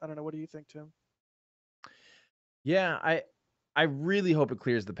gut. I don't know. What do you think, Tim? Yeah, I really hope it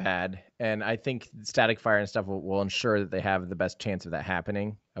clears the pad, and I think static fire and stuff will ensure that they have the best chance of that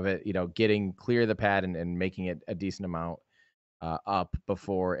happening, of it, getting clear the pad and making it a decent amount up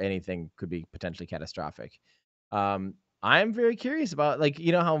before anything could be potentially catastrophic. I'm very curious about,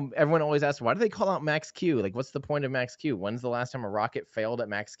 how everyone always asks, why do they call out max Q? Like, what's the point of max Q? When's the last time a rocket failed at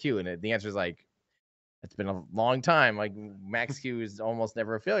max Q? And the answer is it's been a long time. Like, max Q is almost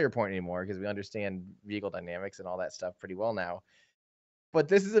never a failure point anymore, because we understand vehicle dynamics and all that stuff pretty well now. But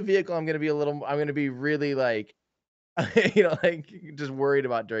this is a vehicle I'm going to be really just worried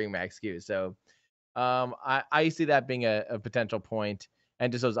about during max Q. So I see that being a potential point,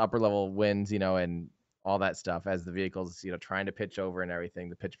 and just those upper level winds, and all that stuff as the vehicle's, trying to pitch over and everything,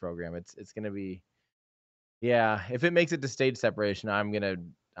 the pitch program. It's going to be, if it makes it to stage separation,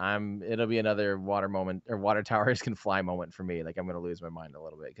 it'll be another water moment, or water towers can fly moment for me. Like, I'm going to lose my mind a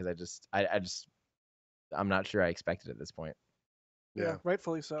little bit, because I'm not sure I expect it at this point. Yeah,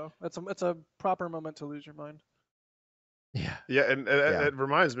 rightfully so. It's a proper moment to lose your mind. Yeah, and it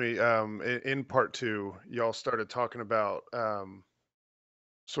reminds me, in part 2, y'all started talking about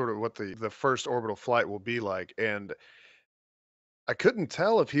sort of what the first orbital flight will be like, and I couldn't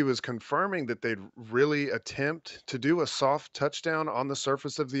tell if he was confirming that they'd really attempt to do a soft touchdown on the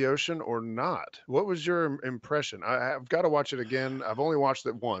surface of the ocean or not. What was your impression? I've got to watch it again. I've only watched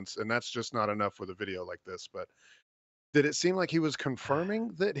it once, and that's just not enough with a video like this. But did it seem like he was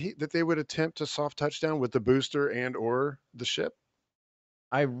confirming that they would attempt a soft touchdown with the booster and or the ship?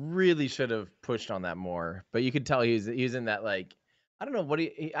 I really should have pushed on that more, but you could tell he's in that, I don't know what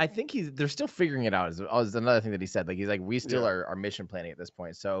I think they're still figuring it out. Is another thing that he said. He's like, we still are mission planning at this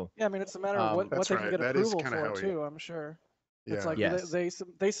point. So yeah, I mean, it's a matter of what they can get approval for too. I'm sure. It's like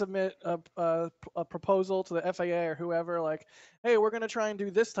they submit a proposal to the FAA or whoever, like, hey, we're going to try and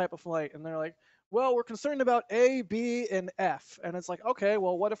do this type of flight, and they're like, well, we're concerned about A, B, and F, and it's like, okay,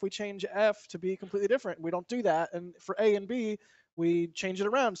 well, what if we change F to be completely different? We don't do that, and for A and B, we change it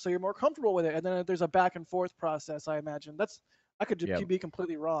around so you're more comfortable with it, and then there's a back and forth process. I imagine I could be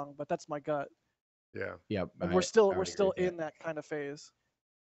completely wrong, but that's my gut. Yeah. Yep. And we're still in that kind of phase.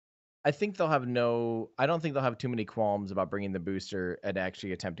 I think they'll have I don't think they'll have too many qualms about bringing the booster and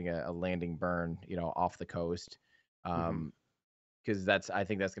actually attempting a landing burn, off the coast. Mm-hmm. Because I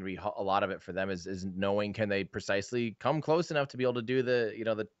think that's going to be a lot of it for them is knowing, can they precisely come close enough to be able to do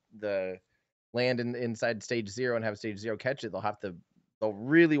the land inside stage 0 and have stage 0 catch it. They'll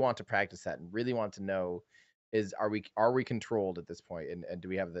really want to practice that and really want to know, are we controlled at this point, and do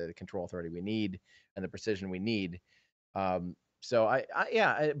we have the control authority we need and the precision we need. So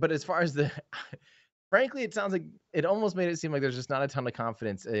but as far as frankly, it sounds like it almost made it seem like there's just not a ton of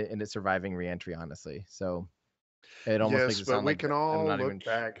confidence in it surviving reentry, honestly. So it almost makes Yes, it but sound we like can I'm all not even look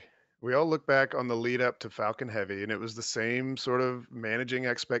back. We all look back on the lead up to Falcon Heavy, and it was the same sort of managing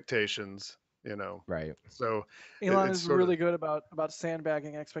expectations, right. So Elon it's is sort of really good about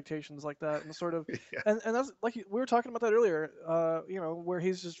sandbagging expectations like that, and sort of, yeah, and that's like we were talking about that earlier. Where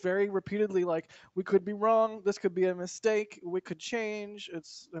he's just very repeatedly like, we could be wrong, this could be a mistake, we could change.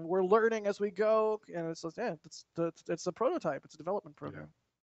 And we're learning as we go, and it's like, yeah, it's a prototype, it's a development program.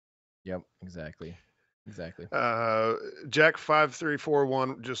 Yep, exactly. Jack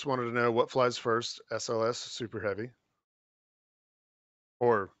 5341 just wanted to know what flies first, SLS Super Heavy,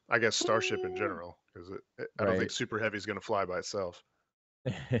 or I guess Starship in general, because I don't think Right. Super Heavy is going to fly by itself.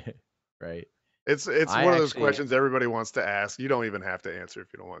 Right. It's I one of those actually questions everybody wants to ask. You don't even have to answer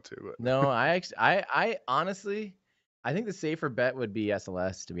if you don't want to. But no, I honestly, I think the safer bet would be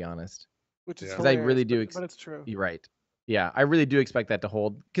SLS, to be honest, Which is Yeah. because I really hilarious, do. but it's true. You're right. Yeah, I really do expect that to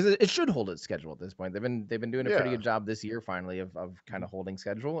hold, because it should hold its schedule at this point. They've been doing a pretty yeah, good job this year, finally, of kind of holding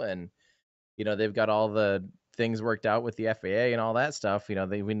schedule, and they've got all the things worked out with the FAA and all that stuff. We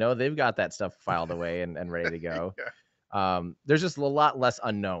know they've got that stuff filed away and ready to go. yeah. There's just a lot less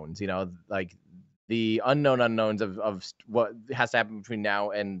unknowns, like the unknowns of what has to happen between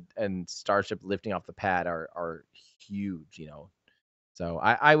now and Starship lifting off the pad are huge. So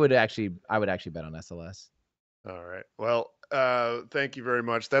I would actually bet on SLS. All right. Well, thank you very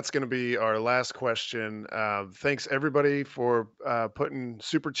much. That's going to be our last question. Thanks everybody for putting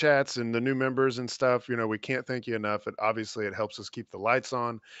super chats and the new members and stuff. We can't thank you enough. Obviously it helps us keep the lights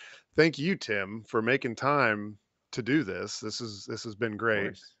on. Thank you, Tim, for making time to do this. This has been Of great.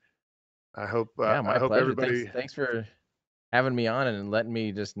 course. I hope Yeah, my pleasure. everybody. Thanks for having me on and letting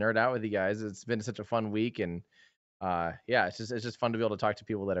me just nerd out with you guys. It's been such a fun week, and yeah, it's just fun to be able to talk to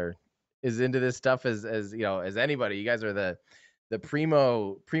people that are as into this stuff as as anybody. You guys are the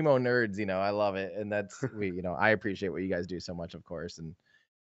primo nerds. I love it, and that's I appreciate what you guys do so much, of course. And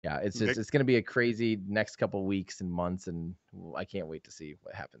yeah, it's going to be a crazy next couple weeks and months, and I can't wait to see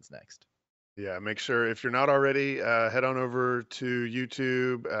what happens next. Yeah, make sure, if you're not already, head on over to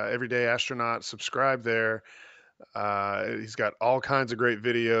YouTube, Everyday Astronaut, subscribe there. He's got all kinds of great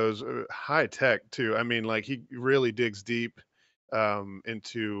videos, high tech too. I mean, like, he really digs deep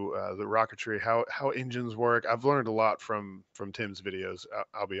into the rocketry, how engines work. I've learned a lot from Tim's videos.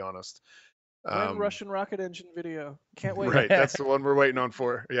 I'll be honest. When Russian rocket engine video, can't wait. Right, that's the one we're waiting on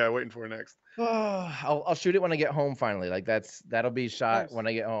for. Yeah, waiting for next. I'll shoot it when I get home finally. Like that'll be shot Nice. when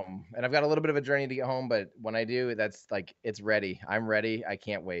I get home. And I've got a little bit of a journey to get home, but when I do, that's like, it's ready. I'm ready. I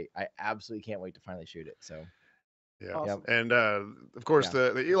can't wait. I absolutely can't wait to finally shoot it. So yeah. Awesome. And of course,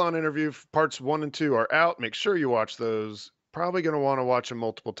 the Elon interview parts 1 and 2 are out. Make sure you watch those. Probably going to want to watch them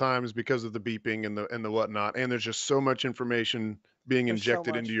multiple times because of the beeping and the whatnot. And there's just so much information being There's so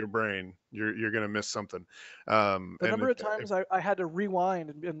injected much. into your brain. You're going to miss something. The number of times I had to rewind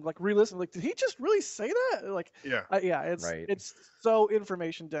and like re-listen. Like, did he just really say that? Like, yeah, it's Right. it's so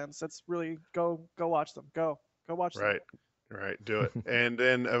information dense. That's really go watch them. Go watch them. Right, do it. And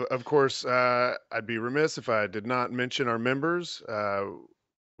then of course, I'd be remiss if I did not mention our members.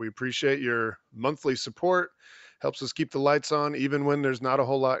 We appreciate your monthly support. Helps us keep the lights on even when there's not a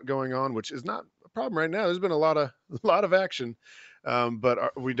whole lot going on, which is not a problem right now. There's been a lot of action, but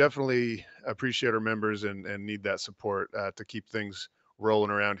we definitely appreciate our members and need that support to keep things rolling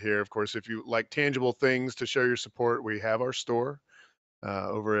around here. Of course, if you like tangible things to show your support, we have our store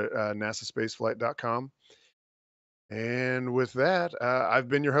over at nasaspaceflight.com. And with that, I've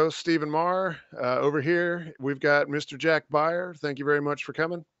been your host, Stephen Marr. Over here, we've got Mr. Jack Beyer. Thank you very much for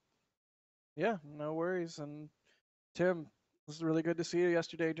coming. Yeah, no worries. And Tim, it was really good to see you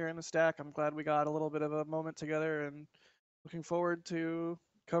yesterday during the stack. I'm glad we got a little bit of a moment together, and looking forward to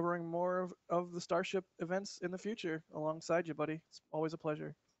covering more of the Starship events in the future alongside you, buddy. It's always a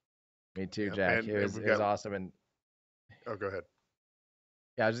pleasure. Me too, Yeah, Jack. and It was awesome. And oh, go ahead.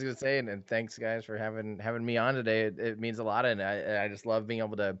 yeah, I was just gonna say, and thanks guys for having me on today. It means a lot, and I just love being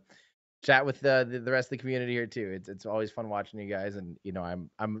able to chat with the rest of the community here too. It's always fun watching you guys, and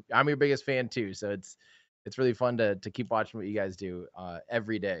I'm your biggest fan too. So it's really fun to keep watching what you guys do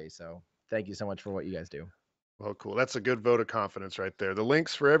every day. So thank you so much for what you guys do. Well, cool. That's a good vote of confidence right there. The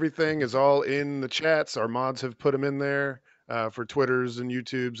links for everything is all in the chats. Our mods have put them in there for Twitters and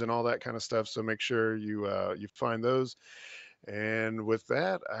YouTubes and all that kind of stuff. So make sure you find those. And with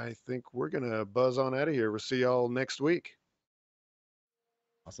that, I think we're going to buzz on out of here. We'll see y'all next week.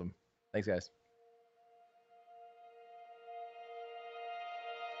 Awesome. Thanks, guys.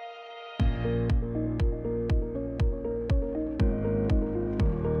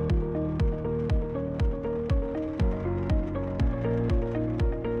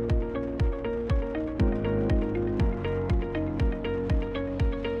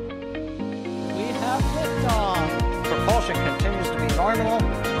 Propulsion continues to be normal.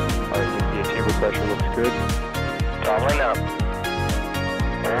 RCP chamber pressure looks good. Doubling up.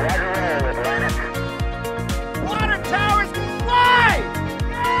 Roger, roll, Atlantic. Water towers can fly!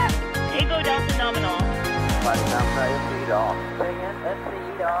 Yes! Tango Delta nominal. Flight downside speed off. Bring in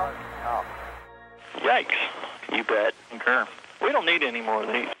SCE dog. Off. Yikes. You bet. Concur. We don't need any more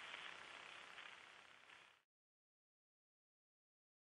of these.